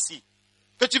assis ici,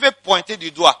 que tu veux pointer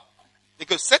du doigt, et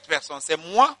que cette personne, c'est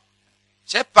moi,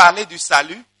 j'ai parlé du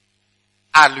salut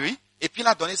à lui, et puis il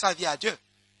a donné sa vie à Dieu?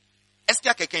 Est-ce qu'il y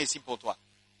a quelqu'un ici pour toi?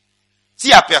 S'il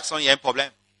n'y a personne, il y a un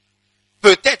problème.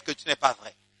 Peut-être que tu n'es pas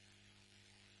vrai.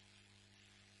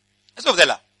 Est-ce que vous êtes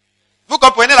là? Vous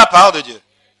comprenez la parole de Dieu?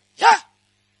 Yeah.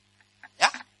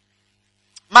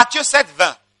 Matthieu 7,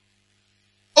 20.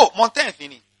 Oh, mon temps est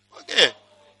fini. Ok.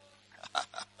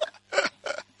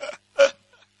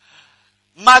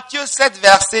 Matthieu 7,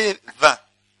 verset 20.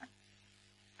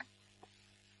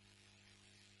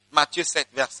 Matthieu 7,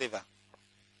 verset 20.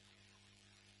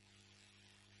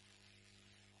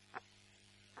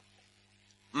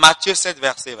 Matthieu 7,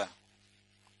 verset 20.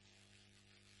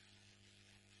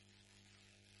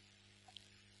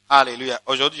 Alléluia.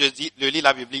 Aujourd'hui, je lis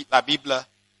la Bible,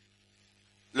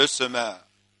 le semeur.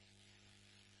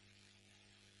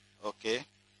 Ok.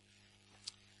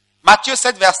 Matthieu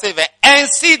 7, verset 20.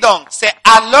 Ainsi donc, c'est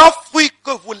à leurs fruits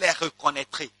que vous les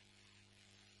reconnaîtrez.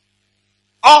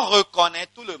 On reconnaît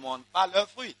tout le monde par leurs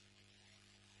fruits.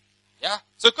 Yeah.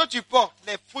 Ce que tu portes,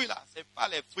 les fruits là, c'est pas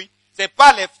les fruits. C'est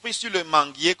pas les fruits sur le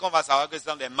manguier qu'on va savoir que ce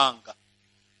sont des mangues.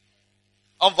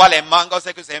 On voit les mangues, on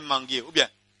sait que c'est un manguier, ou bien?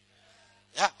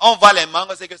 Yeah. On voit les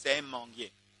mangues, on sait que c'est un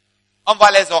manguier. On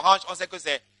voit les oranges, on sait que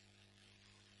c'est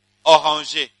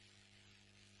orangé.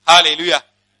 Alléluia.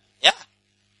 Yeah.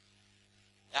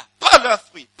 Yeah. Pas leurs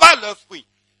fruits.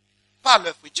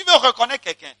 Tu veux reconnaître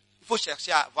quelqu'un, il faut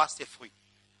chercher à voir ses fruits.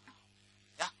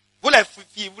 Yeah. Vous les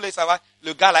filles, vous voulez savoir,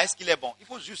 le gars là, est-ce qu'il est bon? Il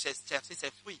faut juste chercher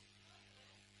ses fruits.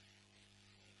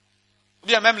 Ou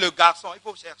bien même le garçon, il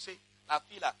faut chercher la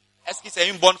fille là. Est-ce que c'est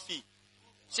une bonne fille?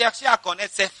 Chercher à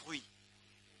connaître ses fruits.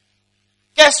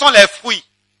 Quels sont les fruits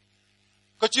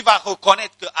que tu vas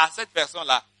reconnaître que à cette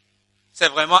personne-là, c'est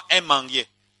vraiment un manguier?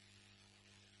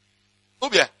 Ou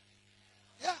bien?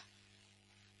 Yeah.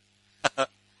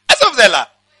 Est-ce que vous êtes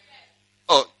là?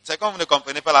 Oh, c'est comme vous ne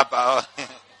comprenez pas la parole.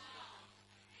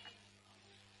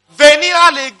 Venir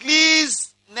à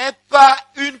l'église n'est pas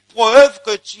une preuve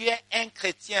que tu es un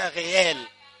chrétien réel.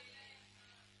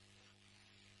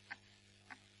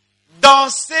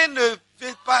 Danser ne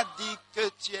veut pas dire que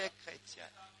tu es chrétien.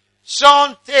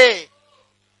 Chanter,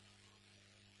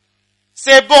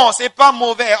 c'est bon, c'est pas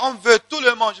mauvais. On veut tout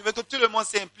le monde, je veux que tout le monde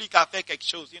s'implique à faire quelque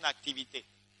chose, une activité.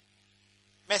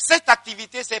 Mais cette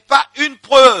activité, c'est pas une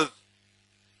preuve.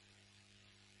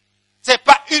 C'est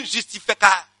pas une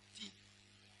justification.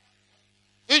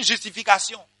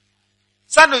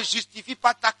 Ça ne justifie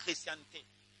pas ta chrétienté.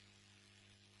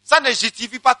 Ça ne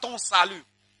justifie pas ton salut.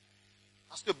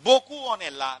 Parce que beaucoup, on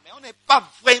est là, mais on n'est pas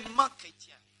vraiment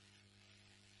chrétien.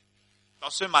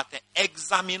 Donc ce matin,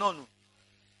 examinons-nous.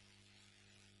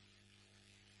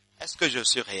 Est-ce que je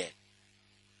suis réel?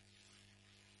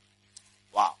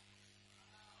 Wow.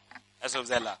 Est-ce que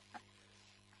vous êtes là?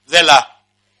 Vous êtes là?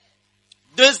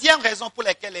 Deuxième raison pour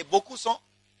laquelle beaucoup sont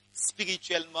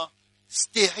spirituellement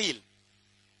stériles.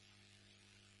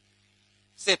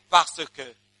 C'est parce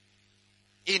que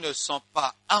ils ne sont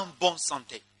pas en bonne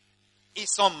santé. Ils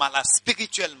sont malades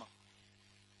spirituellement.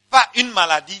 Pas une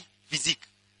maladie physique.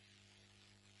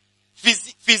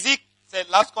 Physique, c'est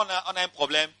lorsqu'on a un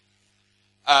problème,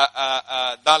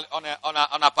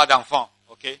 on n'a pas d'enfant,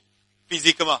 ok?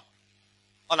 Physiquement,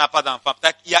 on n'a pas d'enfant.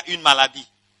 Peut-être qu'il y a une maladie.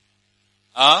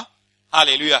 Hein?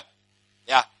 Alléluia.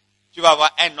 Yeah. Tu vas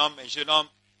voir un homme, un jeune homme,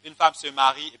 une femme se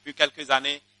marie, et puis quelques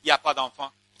années, il n'y a pas d'enfant.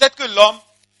 Peut-être que l'homme,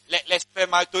 les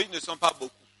spermatozoïdes ne sont pas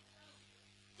beaucoup.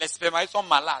 Les spermatozoïdes sont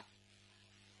malades.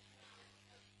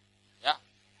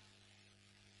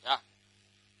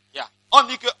 On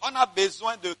dit qu'on a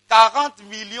besoin de 40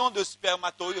 millions de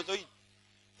spermatozoïdes,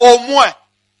 au moins,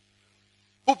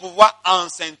 pour pouvoir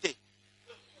enceinter.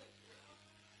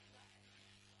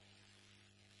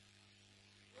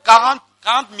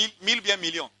 40 000, 1000 ou bien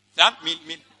millions. C'est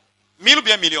 1000 ou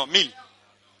bien millions, 1000.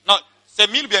 Non, c'est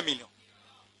 1000 ou bien millions.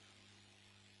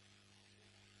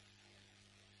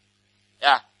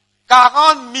 Yeah.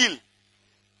 40 000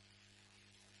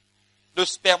 de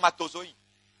spermatozoïdes.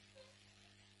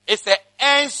 Et c'est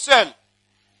un seul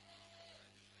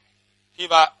qui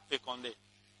va féconder.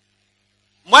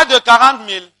 Moins de 40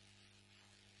 000,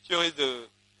 tu risques de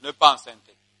ne pas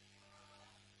enceinter.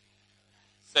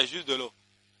 C'est juste de l'eau.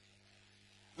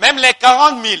 Même les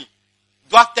 40 000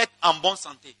 doivent être en bonne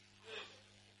santé.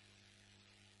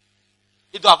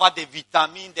 Ils doivent avoir des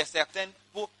vitamines, des certaines,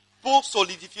 pour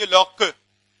solidifier leur queue.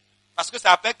 Parce que c'est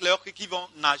avec leur queue qu'ils vont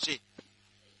nager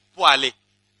pour aller.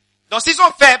 Donc s'ils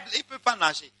sont faibles, ils ne peuvent pas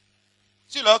nager.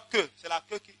 Sur leur queue, c'est la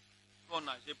queue qu'ils vont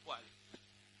nager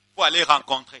pour aller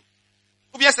rencontrer.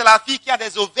 Ou bien c'est la fille qui a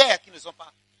des ovaires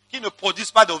qui ne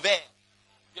produisent pas d'ovaires,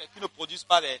 qui ne produisent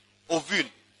pas des ovules.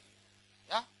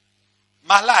 Yeah?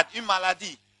 Malade, une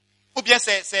maladie. Ou bien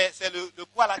c'est le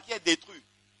quoi là qui est détruit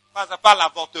par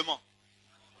l'avortement.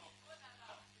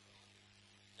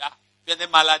 Yeah? Bien des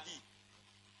maladies.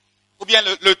 Ou bien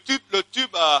le tube,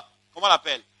 comment on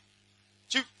l'appelle?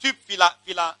 Tube filant.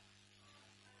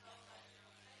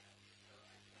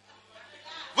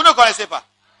 Vous ne connaissez pas?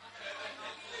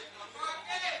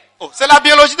 Oh, c'est la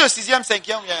biologie de 6e,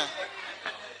 5e, bien.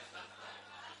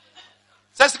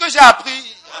 C'est ce que j'ai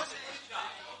appris.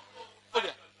 Oh,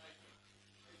 bien.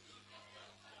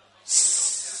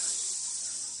 C'est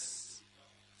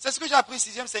ce que j'ai appris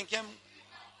 6e, 5e.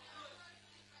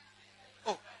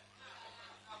 Oh.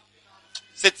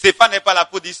 Stéphane n'est pas là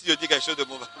pour dire si je dis quelque chose de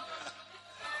mauvais.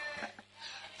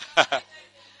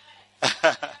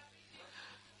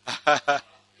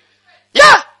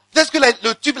 Yeah! Est-ce que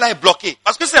le tube là est bloqué?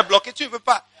 Parce que c'est bloqué, tu ne peux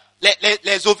pas.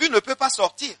 Les ovules ne peuvent pas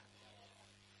sortir.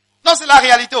 Non, c'est la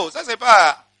réalité. Ça, c'est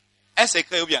pas un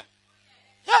secret ou bien.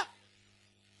 Yeah.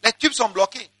 Les tubes sont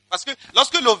bloqués. Parce que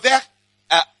lorsque l'ovaire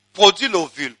produit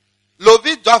l'ovule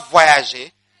doit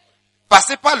voyager,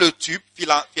 passer par le tube,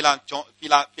 philantome.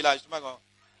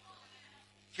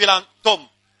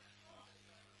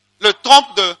 Le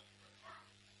trompe de...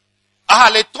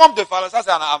 les trompes de Pharaon, ça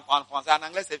c'est en français, en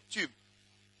anglais c'est tube.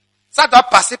 Ça doit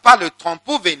passer par le trompe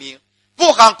pour venir,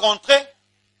 pour rencontrer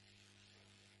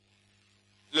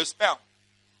le sperme.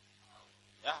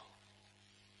 Yeah.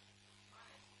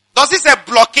 Donc si c'est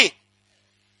bloqué,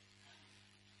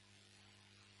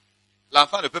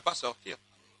 l'enfant ne peut pas sortir.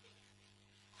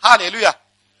 Alléluia.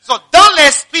 Donc, dans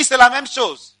l'esprit, c'est la même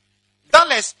chose. Dans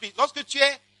l'esprit, lorsque tu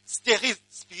es stérile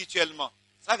spirituellement,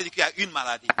 ça veut dire qu'il y a une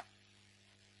maladie.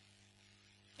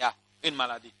 Il y a une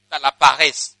maladie. La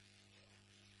paresse.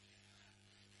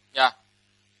 Yeah.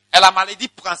 Et la maladie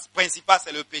principale,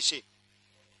 c'est le péché.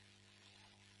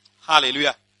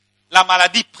 Alléluia. La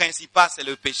maladie principale, c'est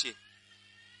le péché.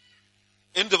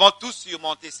 Et nous devons tous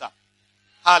surmonter ça.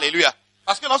 Alléluia.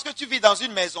 Parce que lorsque tu vis dans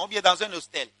une maison ou bien dans un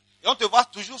hostel, et on te voit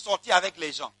toujours sortir avec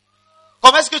les gens,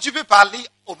 comment est-ce que tu peux parler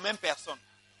aux mêmes personnes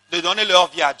de donner leur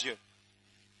vie à Dieu?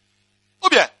 Ou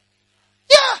bien,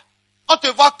 yeah, on te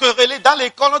voit quereller dans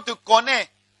l'école, on te connaît.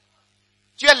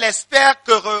 Tu es l'expert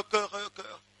quereux.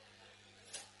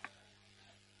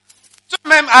 Tu peux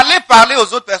même aller parler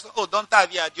aux autres personnes. Oh, donne ta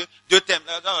vie à Dieu. Dieu t'aime.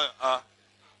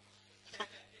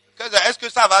 Est-ce que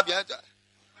ça va bien?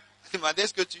 Demandez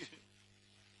ce que tu...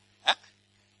 Hein?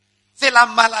 C'est la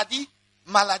maladie.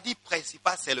 Maladie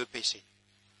principale, c'est le péché.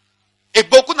 Et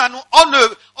beaucoup d'entre nous,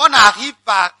 on n'arrive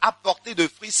pas à apporter de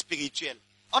fruits spirituels.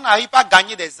 On n'arrive pas à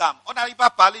gagner des âmes. On n'arrive pas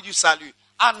à parler du salut,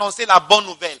 à annoncer la bonne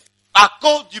nouvelle. À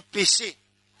cause du péché.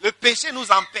 Le péché nous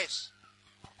empêche.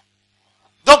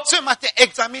 Donc ce matin,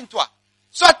 examine-toi.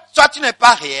 Soit tu n'es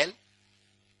pas réel,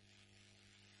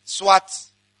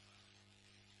 soit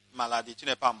maladie, tu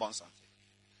n'es pas en bonne santé.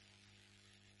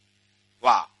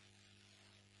 Waouh.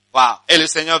 Waouh. Et le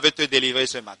Seigneur veut te délivrer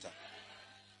ce matin.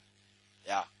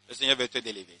 Yeah. Le Seigneur veut te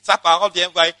délivrer. Sa parole vient,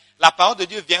 vous voyez, la parole de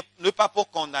Dieu vient ne pas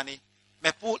pour condamner,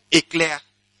 mais pour éclairer,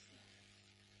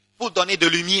 pour donner de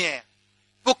lumière,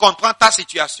 pour comprendre ta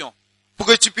situation, pour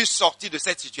que tu puisses sortir de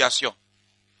cette situation.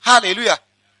 Alléluia.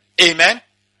 Amen.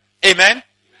 Amen.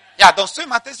 Yeah, donc ce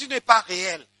matin, si tu n'es pas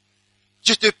réel,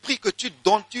 je te prie que tu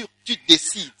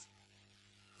décides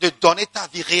de donner ta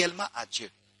vie réellement à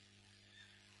Dieu.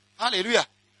 Alléluia.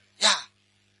 Yeah.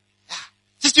 Yeah.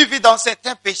 Si tu vis dans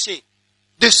certains péchés,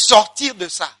 de sortir de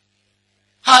ça.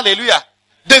 Alléluia.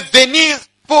 De venir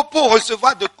pour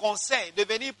recevoir de conseils, de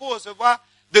venir pour recevoir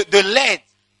de l'aide,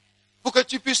 pour que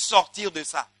tu puisses sortir de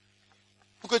ça.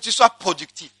 Pour que tu sois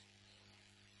productif.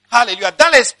 Alléluia. Dans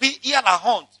l'esprit, il y a la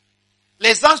honte.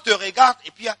 Les anges te regardent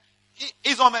et puis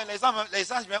les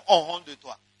anges même ont honte de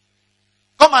toi.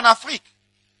 Comme en Afrique.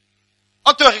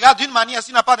 On te regarde d'une manière si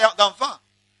tu n'as pas d'enfant.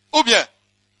 Ou bien,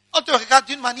 on te regarde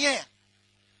d'une manière.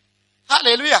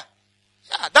 Alléluia.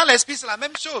 Dans l'esprit, c'est la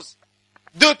même chose.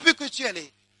 Depuis que tu es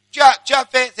né, tu as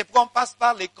fait, c'est pourquoi on passe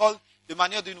par l'école de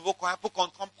manière de nouveau pour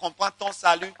comprendre ton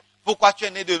salut, pourquoi tu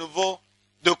es né de nouveau,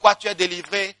 de quoi tu es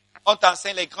délivré. On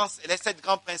t'enseigne les 7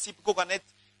 grands principes pour connaître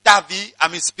ta vie,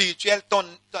 amie spirituelle,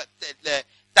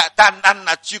 ta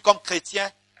nature comme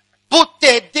chrétien, pour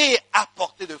t'aider à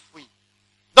porter de fruits.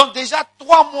 Donc déjà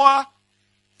 3 mois,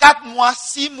 4 mois,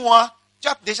 6 mois, tu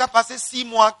as déjà passé 6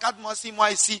 mois, 4 mois, 6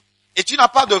 mois ici, et tu n'as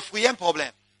pas de fruits, il y a un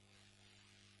problème.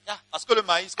 Parce que le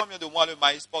maïs, combien de mois le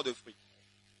maïs porte de fruits?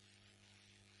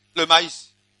 Le maïs,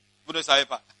 vous ne savez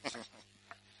pas.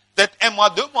 Peut-être 1 mois,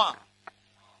 2 mois,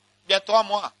 bien 3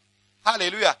 mois.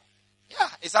 Alléluia.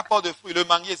 Et ça porte de fruits. Le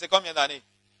manguier, c'est combien d'années?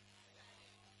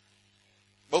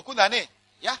 Beaucoup d'années.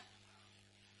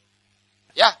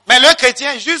 Mais le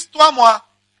chrétien, juste 3 mois,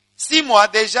 6 mois,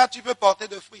 déjà, tu peux porter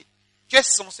de fruits. Tu es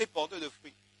censé porter de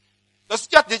fruits. Donc, si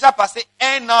tu as déjà passé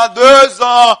 1 an, 2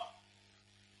 ans,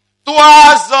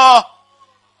 3 ans,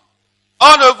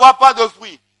 on ne voit pas de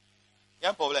fruits, il y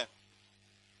a un problème.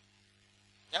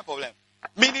 Il y a un problème.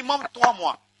 Minimum 3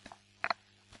 mois.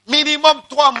 Minimum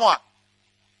 3 mois.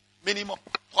 Minimum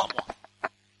 3 mois.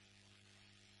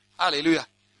 Alléluia.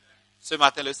 Ce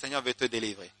matin, le Seigneur veut te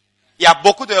délivrer. Il y a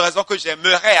beaucoup de raisons que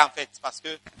j'aimerais, en fait, parce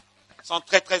que sont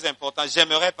très, très importantes.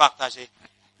 J'aimerais partager.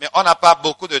 Mais on n'a pas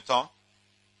beaucoup de temps.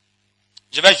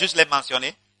 Je vais juste les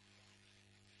mentionner.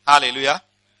 Alléluia.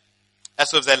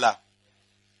 Est-ce que vous êtes là?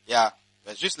 Je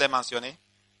vais juste les mentionner.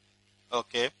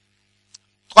 Ok.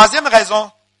 3e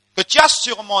raison que tu as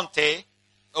surmonté.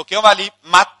 Ok, on va lire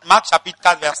Marc chapitre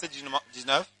 4, verset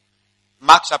 19.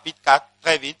 Marc chapitre 4,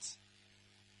 très vite.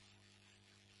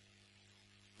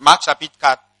 Marc chapitre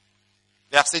 4,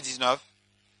 verset 19.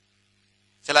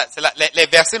 Les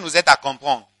versets nous aident à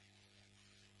comprendre.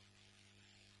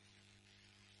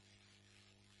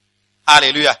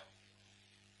 Alléluia.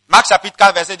 Marc chapitre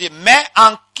 4, verset 10. Mais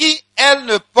en qui elle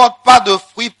ne porte pas de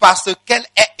fruits parce qu'elle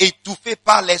est étouffée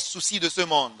par les soucis de ce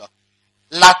monde,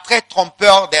 l'attrait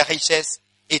trompeur des richesses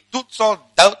et toutes sortes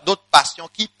d'autres passions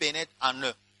qui pénètrent en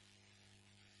eux.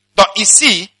 Donc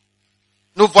ici,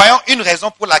 nous voyons une raison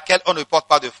pour laquelle on ne porte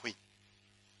pas de fruits.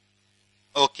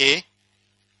 Ok?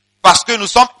 Parce que nous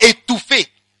sommes étouffés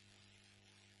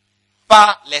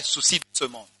par les soucis de ce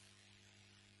monde.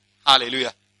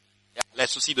 Alléluia. Les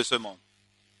soucis de ce monde.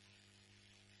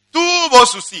 Tous vos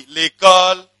soucis,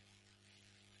 l'école,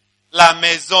 la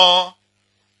maison,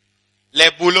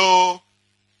 les boulots,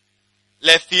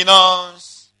 les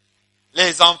finances,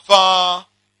 les enfants.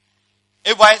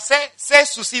 Et voyez, ces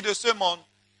soucis de ce monde,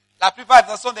 la plupart du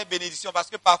temps sont des bénédictions parce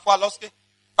que parfois,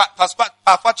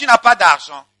 parfois tu n'as pas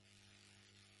d'argent,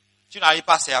 tu n'arrives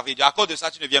pas à servir Dieu. À cause de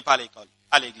ça, tu ne viens pas à l'école,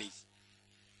 à l'église.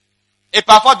 Et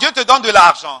parfois, Dieu te donne de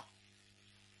l'argent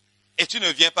et tu ne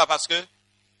viens pas parce que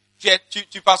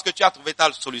tu penses que tu as trouvé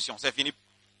ta solution. C'est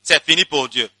fini pour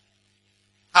Dieu.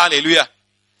 Alléluia.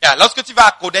 Et lorsque tu vas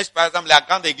à Kodesh, par exemple, la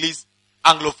grande église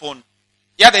anglophone,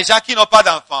 il y a des gens qui n'ont pas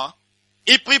d'enfants.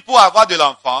 Ils prient pour avoir de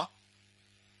l'enfant.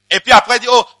 Et puis après, ils disent,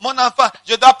 oh, mon enfant,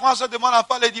 je dois prendre soin de mon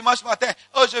enfant le dimanche matin.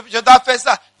 Oh, je dois faire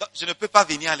ça. Donc, je ne peux pas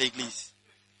venir à l'église.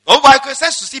 Donc, vous voyez que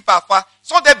ces soucis, parfois,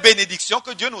 sont des bénédictions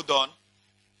que Dieu nous donne.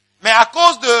 Mais à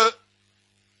cause de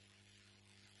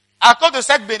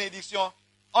cette bénédiction,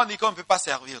 on dit qu'on ne peut pas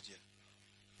servir Dieu.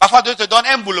 Parfois, Dieu te donne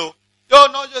un boulot. Oh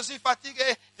non, je suis fatigué.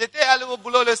 J'étais allé au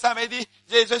boulot le samedi.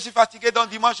 Je suis fatigué, donc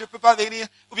dimanche, je ne peux pas venir.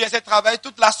 Ou bien j'ai travaillé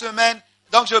toute la semaine,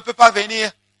 donc je ne peux pas venir.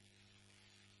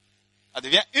 Ça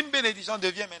devient une bénédiction,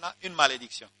 devient maintenant une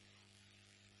malédiction.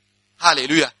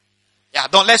 Alléluia.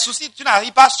 Donc les soucis, tu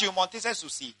n'arrives pas à surmonter ces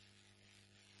soucis.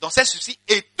 Donc ces soucis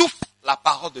étouffent la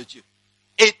parole de Dieu.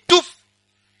 Étouffent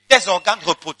tes organes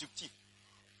reproductifs.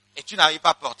 Et tu n'arrives pas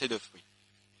à porter de fruits.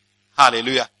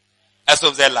 Alléluia. Est-ce que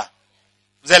vous êtes là?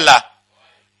 Vous êtes là?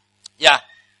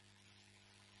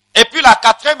 Et puis la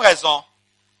 4e raison,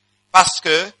 parce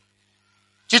que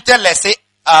tu t'es laissé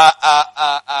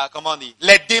comment on dit,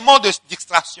 les démons de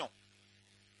distraction.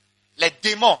 Les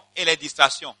démons et les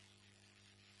distractions.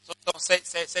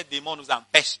 Ces démons nous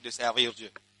empêchent de servir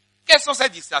Dieu. Quelles sont ces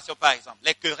distractions, par exemple?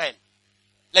 Les querelles.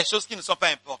 Les choses qui ne sont pas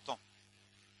importantes.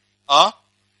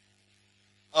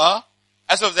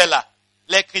 Est-ce que vous êtes là?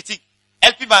 Les critiques.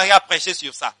 Elle puis Marie a prêché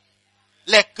sur ça.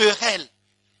 Les querelles.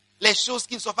 Les choses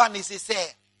qui ne sont pas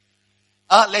nécessaires.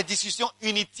 Les discussions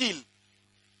inutiles.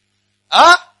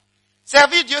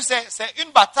 Servir Dieu, c'est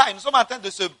une bataille. Nous sommes en train de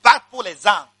se battre pour les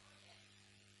âmes.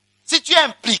 Si tu es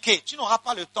impliqué, tu n'auras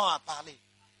pas le temps à parler.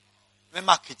 Même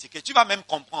à critiquer. Tu vas même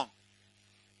comprendre.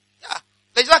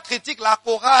 critiques la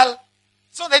chorale,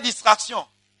 ce sont des distractions.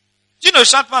 Tu ne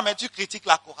chantes pas, mais tu critiques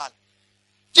la chorale.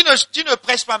 Tu ne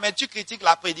prêches pas, mais tu critiques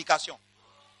la prédication.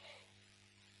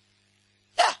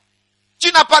 Yeah.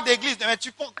 Tu n'as pas d'église, mais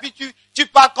tu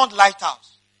parles contre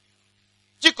Lighthouse.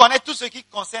 Tu connais tout ce qui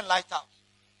concerne Lighthouse.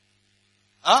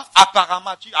 Hein?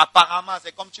 Apparemment,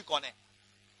 c'est comme tu connais.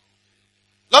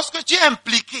 Lorsque tu es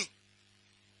impliqué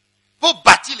pour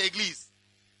bâtir l'église,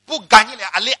 pour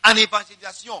aller en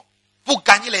évangélisation, pour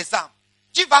gagner les âmes,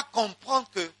 tu vas comprendre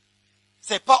que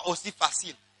c'est pas aussi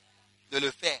facile de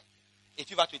le faire. Et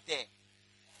tu vas te taire.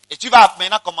 Et tu vas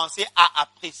maintenant commencer à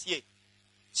apprécier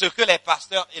ce que les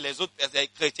pasteurs et les autres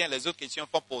chrétiens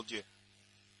font pour Dieu.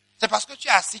 C'est parce que tu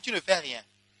es assis, tu ne fais rien.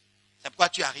 C'est pourquoi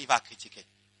tu arrives à critiquer.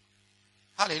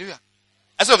 Alléluia.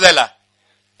 Est-ce que vous êtes là?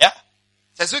 Yeah?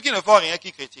 C'est ceux qui ne font rien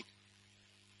qui critiquent.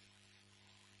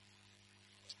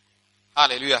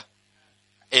 Alléluia.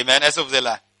 Amen. Est-ce que vous êtes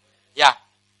là? Yeah.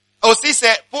 Aussi,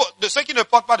 c'est pour de ceux qui ne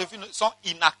portent pas de fruits sont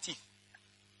inactifs.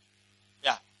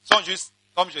 Yeah. Ils sont juste,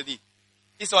 comme je dis,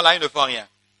 ils sont là, ils ne font rien.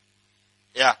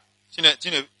 Yeah. Tu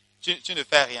ne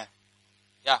fais rien.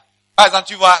 Yeah. Par exemple,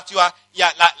 tu vois,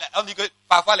 on dit que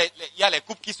parfois il y a les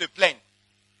couples qui se plaignent.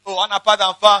 Oh, on n'a pas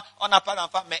d'enfants,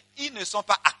 mais ils ne sont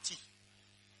pas actifs.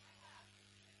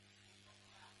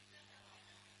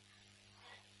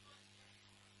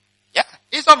 Yeah.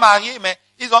 Ils sont mariés, mais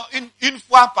ils ont une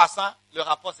fois en passant le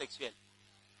rapport sexuel.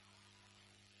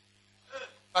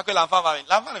 Pas que l'enfant va venir.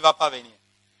 L'enfant ne va pas venir.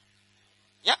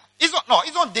 Yeah.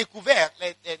 Ils ont découvert,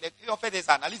 ils ont fait des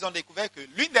analyses, ils ont découvert que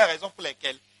l'une des raisons pour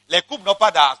lesquelles les couples n'ont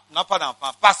pas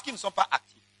d'enfants, parce qu'ils ne sont pas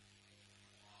actifs.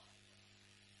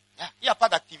 Yeah. Il n'y a pas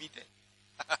d'activité.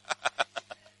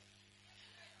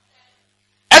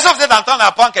 Est-ce que vous êtes en train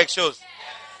d'apprendre quelque chose?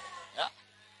 Yeah.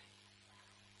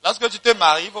 Lorsque tu te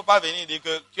maries, il ne faut pas venir dire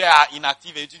que tu es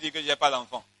inactif et tu dis que tu n'as pas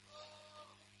d'enfant.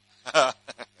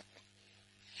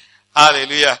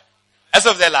 Alléluia. Est-ce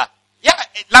que vous êtes là? Il y a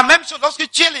la même chose, lorsque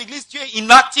tu es à l'église, tu es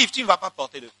inactif, tu ne vas pas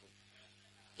porter de fruit.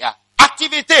 Yeah.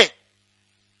 Activité.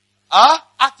 Hein?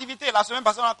 Activité. La semaine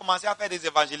passée, on a commencé à faire des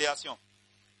évangélisations.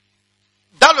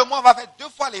 Dans le mois, on va faire 2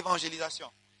 fois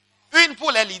l'évangélisation. Une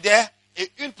pour les leaders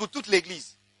et une pour toute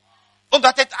l'église. On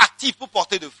doit être actif pour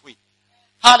porter de fruits.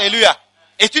 Alléluia.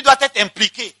 Et tu dois être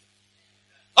impliqué.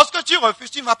 Lorsque tu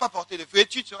refuses, tu ne vas pas porter de fruits et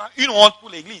tu seras une honte pour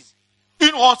l'église.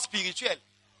 Une honte spirituelle.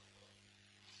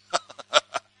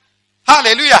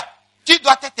 Alléluia. Tu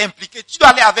dois être impliqué. Tu dois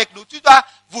aller avec nous. Tu dois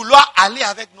vouloir aller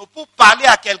avec nous pour parler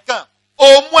à quelqu'un.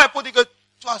 Au moins pour dire que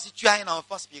toi aussi tu as un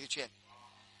enfant spirituel.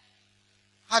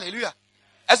 Alléluia.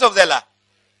 Est-ce que vous êtes là?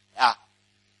 Ah.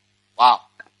 Wow.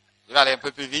 Je vais aller un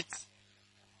peu plus vite.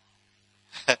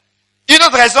 Une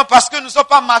autre raison, parce que nous ne sommes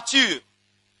pas matures.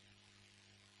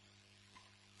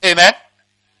 Amen.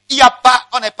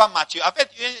 On n'est pas mature. En fait,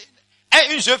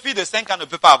 une jeune fille de 5 ans ne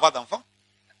peut pas avoir d'enfant.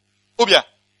 Ou bien.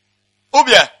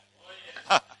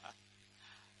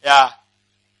 Yeah.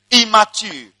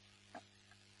 Immature.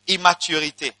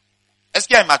 Immaturité. Est-ce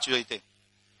qu'il y a immaturité?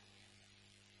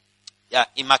 Il y a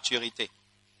immaturité.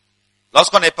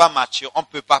 Lorsqu'on n'est pas mature, on ne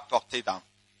peut pas porter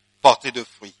de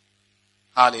fruits.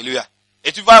 Alléluia.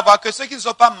 Et tu vas voir que ceux qui ne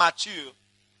sont pas matures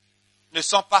ne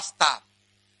sont pas stables.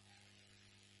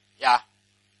 Yeah.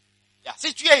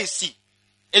 Si tu es ici,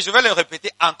 et je vais le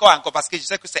répéter encore, parce que je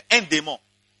sais que c'est un démon.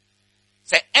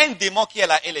 C'est un démon qui est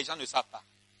là et les gens ne savent pas.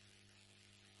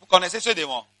 Vous connaissez ce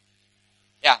démon?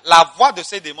 Yeah. La voix de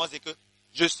ce démon, c'est que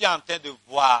je suis en train de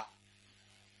voir.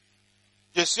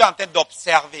 Je suis en train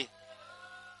d'observer.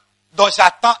 Donc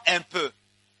j'attends un peu.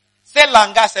 Ce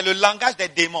langage, c'est le langage des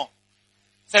démons.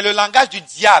 C'est le langage du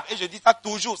diable. Et je dis ça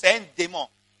toujours, c'est un démon.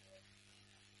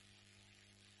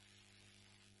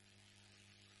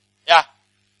 Yeah.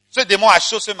 Ce démon a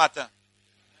chaud ce matin.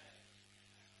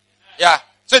 Yeah.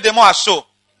 Ce démon a chaud.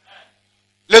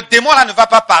 Le démon là ne va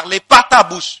pas parler par ta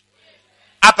bouche.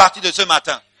 À partir de ce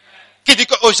matin. Qui dit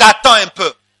que oh, j'attends un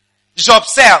peu.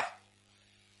 J'observe.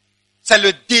 C'est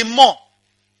le démon.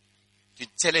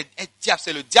 C'est le diable,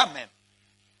 c'est le diable même.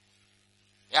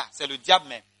 Yeah, c'est le diable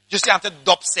même. Je suis en train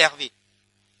d'observer.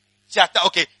 J'attends,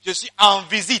 ok, je suis en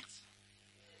visite.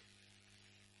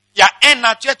 Il y a un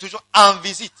an, tu es toujours en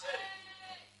visite.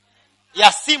 Il y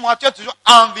a 6 mois, tu es toujours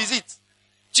en visite.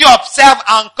 Tu observes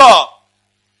encore.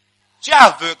 Tu es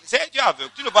aveugle. Tu es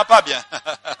aveugle. Tu ne vois pas bien.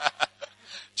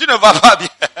 Tu ne vois pas bien.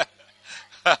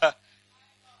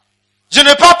 Je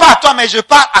ne parle pas à toi, mais je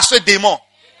parle à ce démon.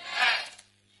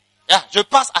 Yeah, je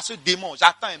passe à ce démon.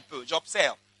 J'attends un peu.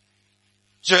 J'observe.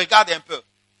 Je regarde un peu.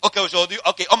 Ok, aujourd'hui,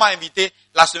 ok, on m'a invité.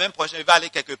 La semaine prochaine, je vais aller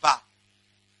quelque part.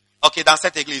 Ok, dans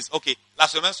cette église. Ok, la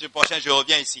semaine prochaine, je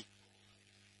reviens ici.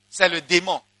 C'est le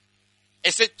démon.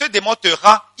 Et ce démon te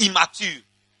rend immature.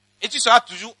 Et tu seras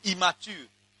toujours immature. Tu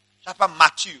ne seras pas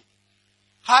mature.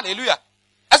 Alléluia.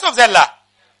 Est-ce que vous êtes là?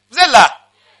 Vous êtes là?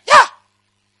 Yeah.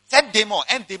 C'est un démon.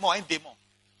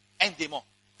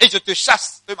 Et je te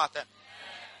chasse ce matin.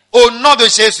 Au nom de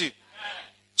Jésus.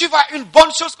 Tu vois une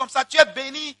bonne chose comme ça, tu es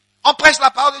béni. On prêche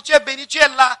la parole, tu es béni, tu es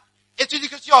là. Et tu dis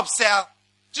que tu observes.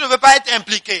 Tu ne veux pas être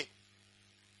impliqué.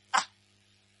 Ah.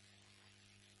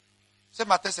 Ce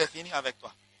matin, c'est fini avec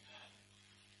toi.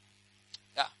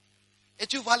 Yeah. Et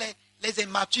tu vois, les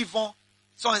immatures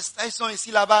ils sont ici,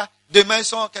 là-bas. Demain, ils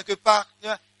sont quelque part.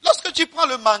 Lorsque tu prends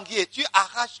le manguier, tu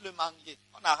arraches le manguier.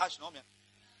 On arrache, non, bien.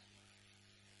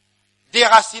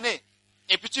 Déraciner.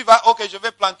 Et puis tu vas, ok, je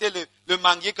vais planter le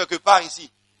manguier quelque part ici.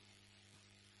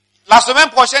 La semaine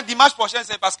prochaine, dimanche prochain,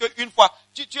 c'est parce qu'une fois,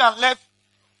 tu enlèves,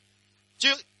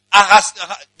 tu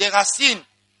déracines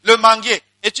le manguier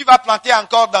et tu vas planter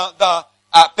encore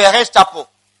à Pérez Chapeau.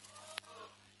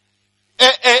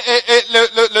 Et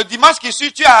le dimanche qui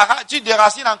suit, tu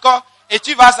déracines encore et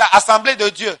tu vas à l'Assemblée de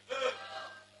Dieu.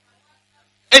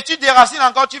 Et tu déracines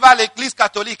encore, tu vas à l'église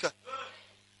catholique.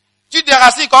 Tu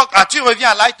déracines encore, quand tu reviens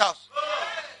à Lighthouse.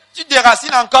 Tu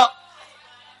déracines encore.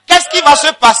 Qu'est-ce qui va se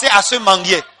passer à ce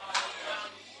manguier?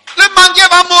 Le manguier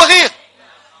va mourir.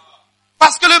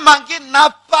 Parce que le manguier n'a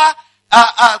pas,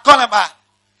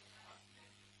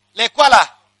 les quoi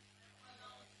là?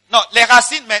 Non, les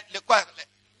racines, mais les quoi?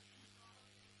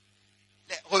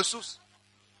 Les ressources.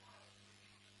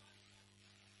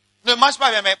 Ne mange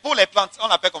pas bien, mais pour les plantes, on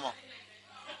l'appelle comment?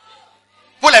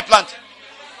 Pour les plantes.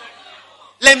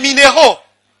 Les minéraux.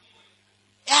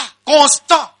 Yeah,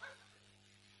 constant.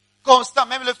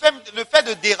 Même le fait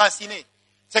de déraciner.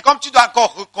 C'est comme tu dois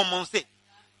encore recommencer.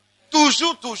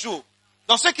 Toujours.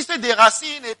 Donc ceux qui se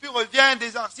déracinent et puis reviennent,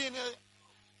 déraciner,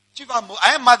 à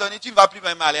un moment donné, tu ne vas plus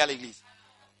même aller à l'église.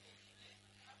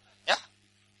 Yeah.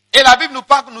 Et la Bible nous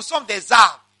parle que nous sommes des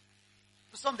arbres.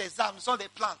 Nous sommes des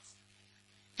plantes.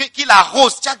 Qui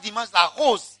l'arrose, chaque dimanche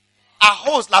l'arrose.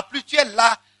 Arrose, la pluie, tu es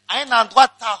là, à un endroit,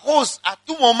 t'arroses à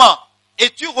tout moment.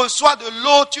 Et tu reçois de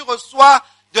l'eau, tu reçois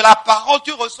de la parole,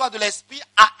 tu reçois de l'esprit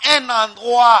à un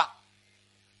endroit.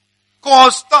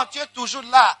 Constant, tu es toujours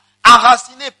là,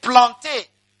 enraciné, planté.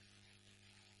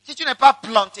 Si tu n'es pas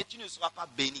planté, tu ne seras pas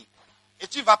béni. Et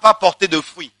tu ne vas pas porter de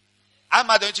fruits. À un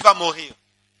moment donné, tu vas mourir.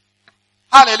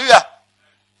 Alléluia.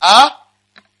 Hein?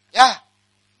 Yeah.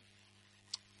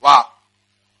 Wow.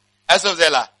 Est-ce que vous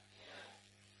êtes là?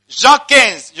 Jean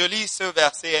 15, je lis ce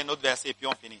verset et un autre verset et puis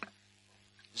on finit.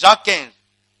 Jean 15,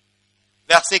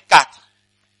 verset 4.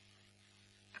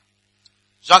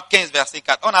 Jean 15, verset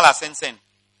 4. On a la Sainte Seine.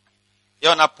 Et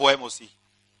on a poème aussi.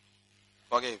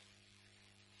 Forgive.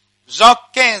 Jean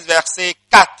 15, verset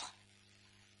 4.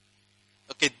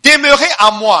 Ok. Demeurez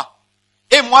en moi,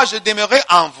 et moi je demeurerai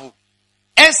en vous.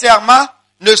 Un serment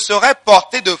ne saurait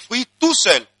porter de fruits tout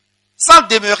seul, sans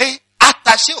demeurer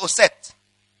attaché au cep.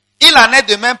 Il en est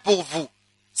de même pour vous.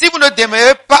 Si vous ne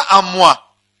demeurez pas en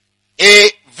moi,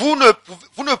 et vous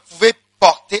ne pouvez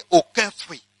porter aucun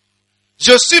fruit.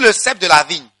 Je suis le cep de la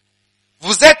vigne.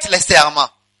 Vous êtes les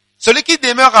serments. Celui qui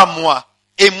demeure en moi,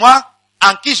 et moi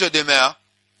en qui je demeure,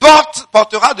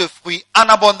 portera de fruits en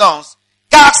abondance.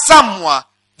 Car sans moi,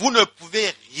 vous ne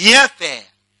pouvez rien faire.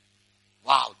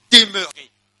 Waouh,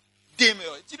 demeurer.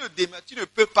 Demeurer. Tu ne demeures, tu ne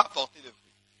peux pas porter de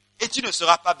fruits. Et tu ne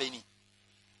seras pas béni.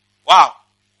 Waouh.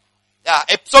 Yeah.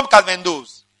 Et Psaume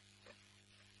 92.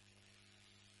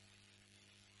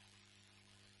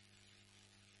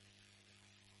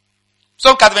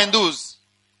 Psaume 92.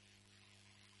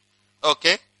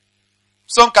 Ok.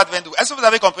 Psaume 92. Est-ce que vous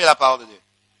avez compris la parole de Dieu?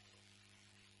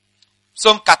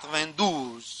 Psaume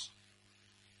 92.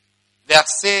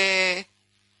 Verset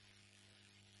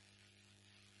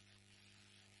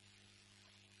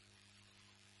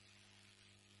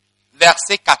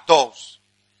 14.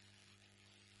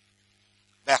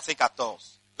 Verset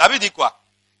 14. La Bible dit quoi?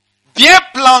 Bien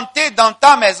planté dans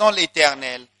ta maison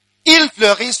l'Éternel, ils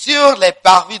fleurissent sur les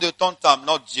parvis de ton temple,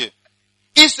 notre Dieu.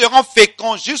 Ils seront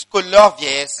féconds jusqu'à leur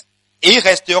vieillesse et ils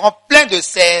resteront pleins de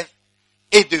sève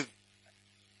et de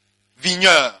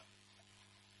vigneurs.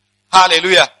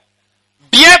 Alléluia.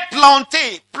 Bien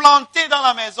plantés dans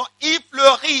la maison, ils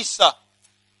fleurissent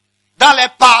dans les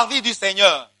parvis du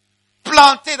Seigneur.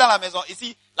 Plantés dans la maison.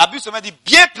 Ici, la Bible se met dit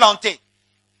bien plantés.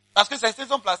 Parce que ces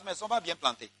sont placés, mais elles ne sont pas bien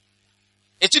plantées.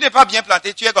 Et tu n'es pas bien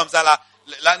planté, tu es comme ça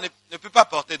là ne peut pas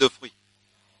porter de fruits.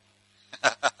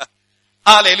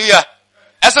 Alléluia.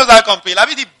 Est-ce que vous avez compris? La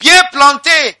Bible dit bien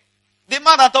planté.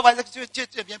 Demande à ton voisin que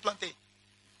tu es bien planté.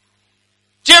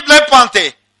 Tu es bien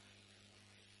planté.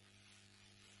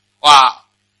 Waouh.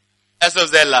 Est-ce que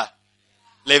vous êtes là?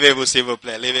 Levez-vous s'il vous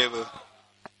plaît, levez-vous.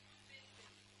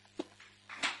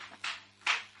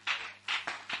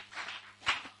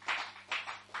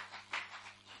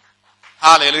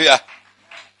 Alléluia.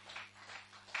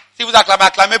 Si vous acclamez,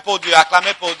 acclamez pour Dieu,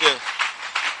 acclamez pour Dieu.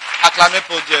 Acclamez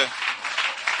pour Dieu.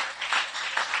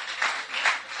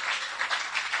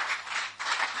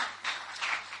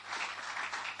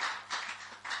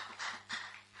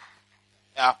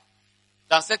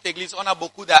 Dans cette église, on a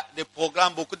beaucoup de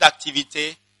programmes, beaucoup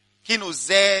d'activités qui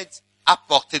nous aident à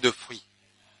porter de fruits.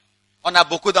 On a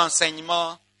beaucoup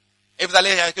d'enseignements et vous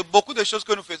allez réaliser que beaucoup de choses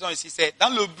que nous faisons ici, c'est dans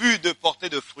le but de porter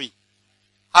de fruits.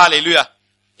 Alléluia.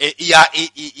 Et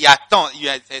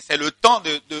c'est le temps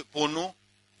pour nous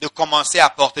de commencer à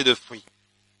porter de fruits.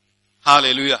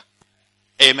 Alléluia.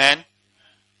 Amen.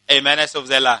 Amen. Est-ce que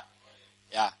vous êtes là?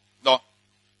 Yeah. Donc,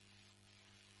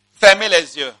 fermez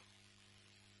les yeux.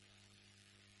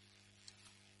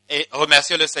 Et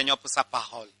remerciez le Seigneur pour sa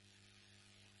parole.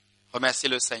 Remerciez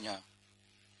le Seigneur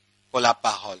pour la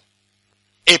parole.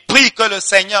 Et prie que le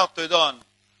Seigneur te donne.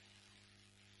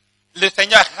 Le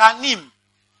Seigneur ranime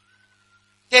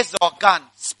tes organes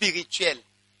spirituels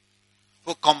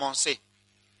pour commencer,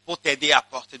 pour t'aider à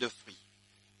porter de fruits.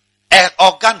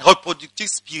 Organes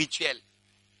reproductifs spirituels.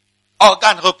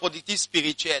 Organes reproductifs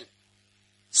spirituels.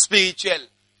 Spirituel,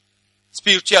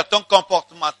 ton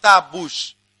comportement, ta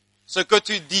bouche, ce que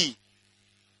tu dis,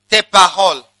 tes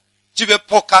paroles, tu veux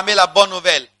proclamer la bonne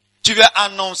nouvelle, tu veux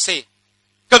annoncer,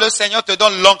 que le Seigneur te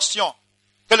donne l'onction,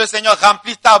 que le Seigneur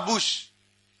remplisse ta bouche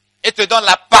et te donne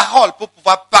la parole pour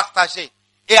pouvoir partager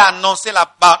et annoncer la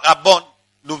bonne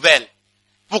nouvelle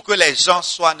pour que les gens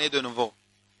soient nés de nouveau,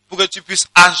 pour que tu puisses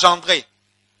engendrer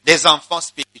des enfants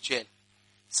spirituels.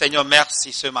 Seigneur,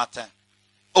 merci ce matin.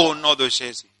 Au nom de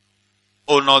Jésus.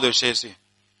 Au nom de Jésus.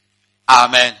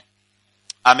 Amen.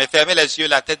 Amen. Fermez les yeux,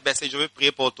 la tête baissée. Je veux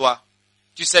prier pour toi.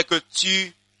 Tu sais que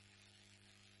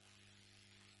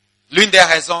l'une des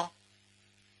raisons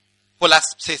pour la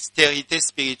stérilité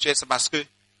spirituelle, c'est parce que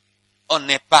on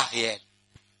n'est pas réel.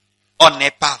 On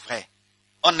n'est pas vrai.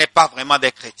 On n'est pas vraiment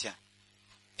des chrétiens.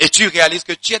 Et tu réalises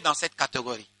que tu es dans cette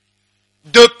catégorie.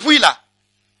 Depuis là,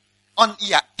 il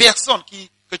y a personne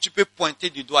que tu peux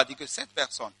pointer du doigt, dire que cette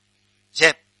personne,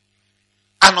 j'ai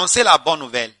annoncé la bonne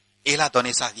nouvelle et il a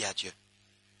donné sa vie à Dieu.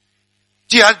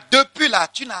 Depuis là,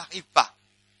 tu n'arrives pas.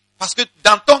 Parce que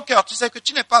dans ton cœur, tu sais que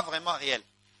tu n'es pas vraiment réel.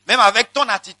 Même avec ton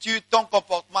attitude, ton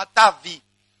comportement, ta vie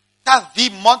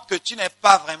montre que tu n'es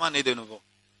pas vraiment né de nouveau.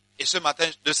 Et ce matin,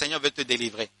 le Seigneur veut te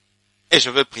délivrer. Et je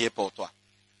veux prier pour toi.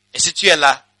 Et si tu es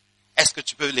là, est-ce que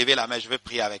tu peux lever la main? Je veux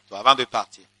prier avec toi avant de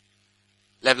partir.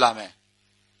 Lève la main.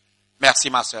 Merci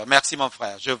ma soeur. Merci mon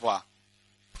frère. Je vois.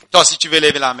 Toi, si tu veux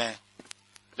lever la main,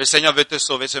 le Seigneur veut te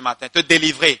sauver ce matin, te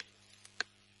délivrer.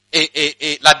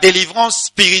 Et la délivrance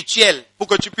spirituelle, pour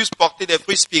que tu puisses porter des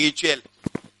fruits spirituels,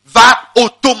 va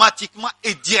automatiquement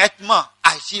et directement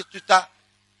agir sur ta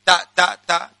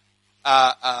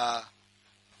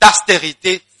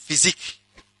stérilité physique.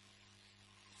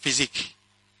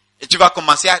 Et tu vas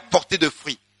commencer à porter de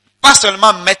fruits. Pas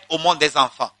seulement mettre au monde des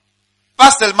enfants.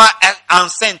 Pas seulement être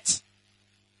enceinte.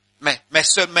 Mais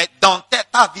dans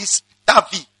ta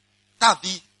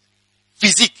vie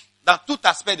physique, dans tout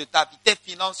aspect de ta vie, tes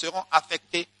finances seront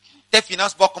affectées. Tes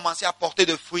finances vont commencer à porter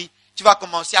de fruits. Tu vas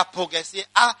commencer à progresser,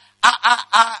 à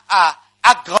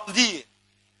grandir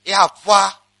et à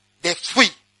avoir des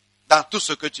fruits dans tout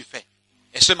ce que tu fais.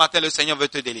 Et ce matin, le Seigneur veut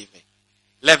te délivrer.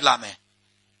 Lève la main.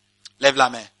 Lève la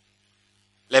main.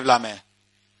 Lève la main.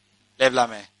 Lève la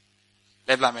main.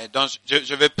 Lève la main. Donc,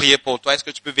 je vais prier pour toi. Est-ce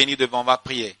que tu peux venir devant? On va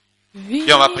prier.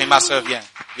 Viens, on va prier. Ma soeur, viens.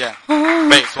 Viens.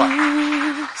 Viens, toi.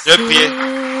 Je vais prier.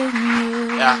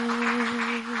 Yeah.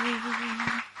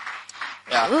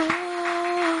 Yeah.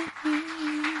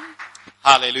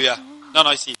 Alléluia.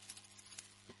 Non, ici.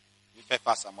 Il fait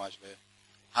face à moi, je veux.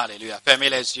 Alléluia. Fermez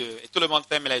les yeux. Et tout le monde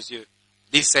ferme les yeux.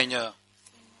 Dis, Seigneur,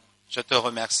 je te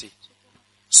remercie.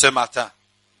 Ce matin,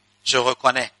 je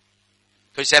reconnais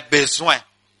que j'ai besoin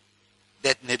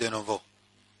d'être né de nouveau.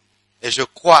 Et je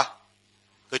crois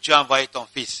que tu as envoyé ton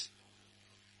Fils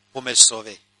pour me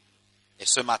sauver. Et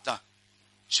ce matin,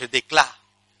 je déclare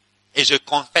et je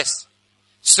confesse,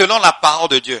 selon la parole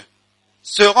de Dieu,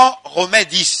 selon Romains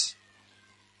 10,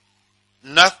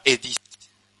 9 et 10.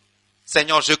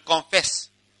 Seigneur, je confesse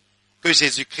que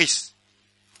Jésus-Christ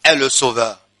est le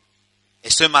Sauveur. Et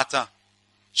ce matin,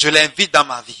 je l'invite dans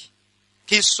ma vie,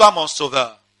 qu'il soit mon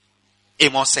Sauveur et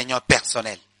mon Seigneur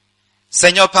personnel.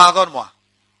 Seigneur, pardonne-moi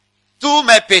tous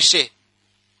mes péchés.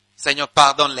 Seigneur,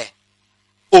 pardonne-les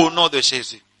au nom de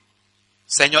Jésus.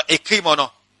 Seigneur, écris mon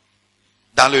nom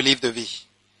dans le livre de vie.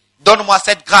 Donne-moi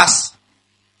cette grâce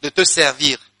de te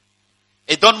servir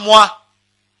et donne-moi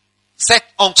cette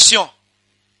onction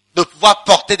de pouvoir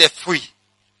porter des fruits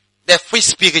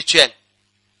spirituels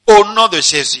au nom de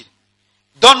Jésus.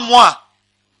 Donne-moi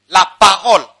la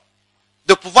parole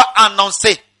de pouvoir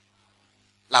annoncer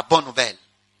la bonne nouvelle.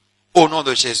 Au nom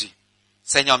de Jésus.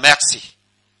 Seigneur, merci.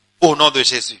 Au nom de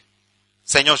Jésus.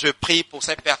 Seigneur, je prie pour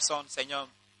ces personnes. Seigneur,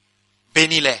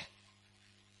 bénis-les.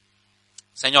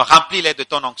 Seigneur, remplis-les de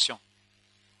ton onction.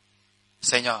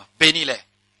 Seigneur, bénis-les.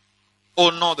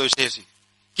 Au nom de Jésus.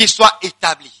 Qu'ils soient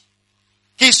établis.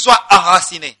 Qu'ils soient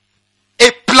enracinés.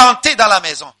 Et plantés dans la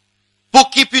maison. Pour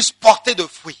qu'ils puissent porter de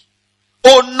fruits.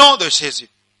 Au nom de Jésus.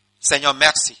 Seigneur,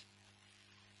 merci.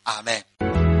 Amen.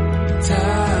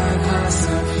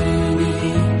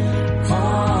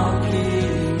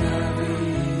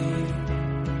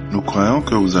 Nous croyons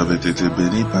que vous avez été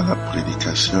bénis par la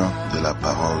prédication de la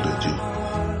parole de Dieu.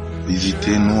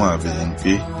 Visitez-nous à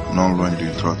BNP, non loin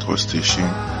du Trotro Station,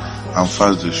 en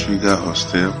face de Sugar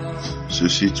Hostel,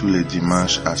 ceci tous les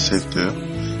dimanches à 7h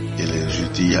et les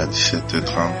jeudis à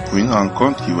 17h30 pour une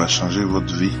rencontre qui va changer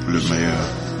votre vie pour le meilleur.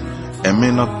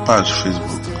 Aimez notre page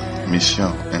Facebook,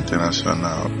 Mission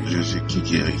Internationale Jésus qui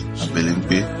guérit à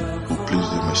BNP pour plus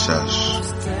de messages.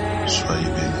 Soyez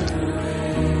bénis.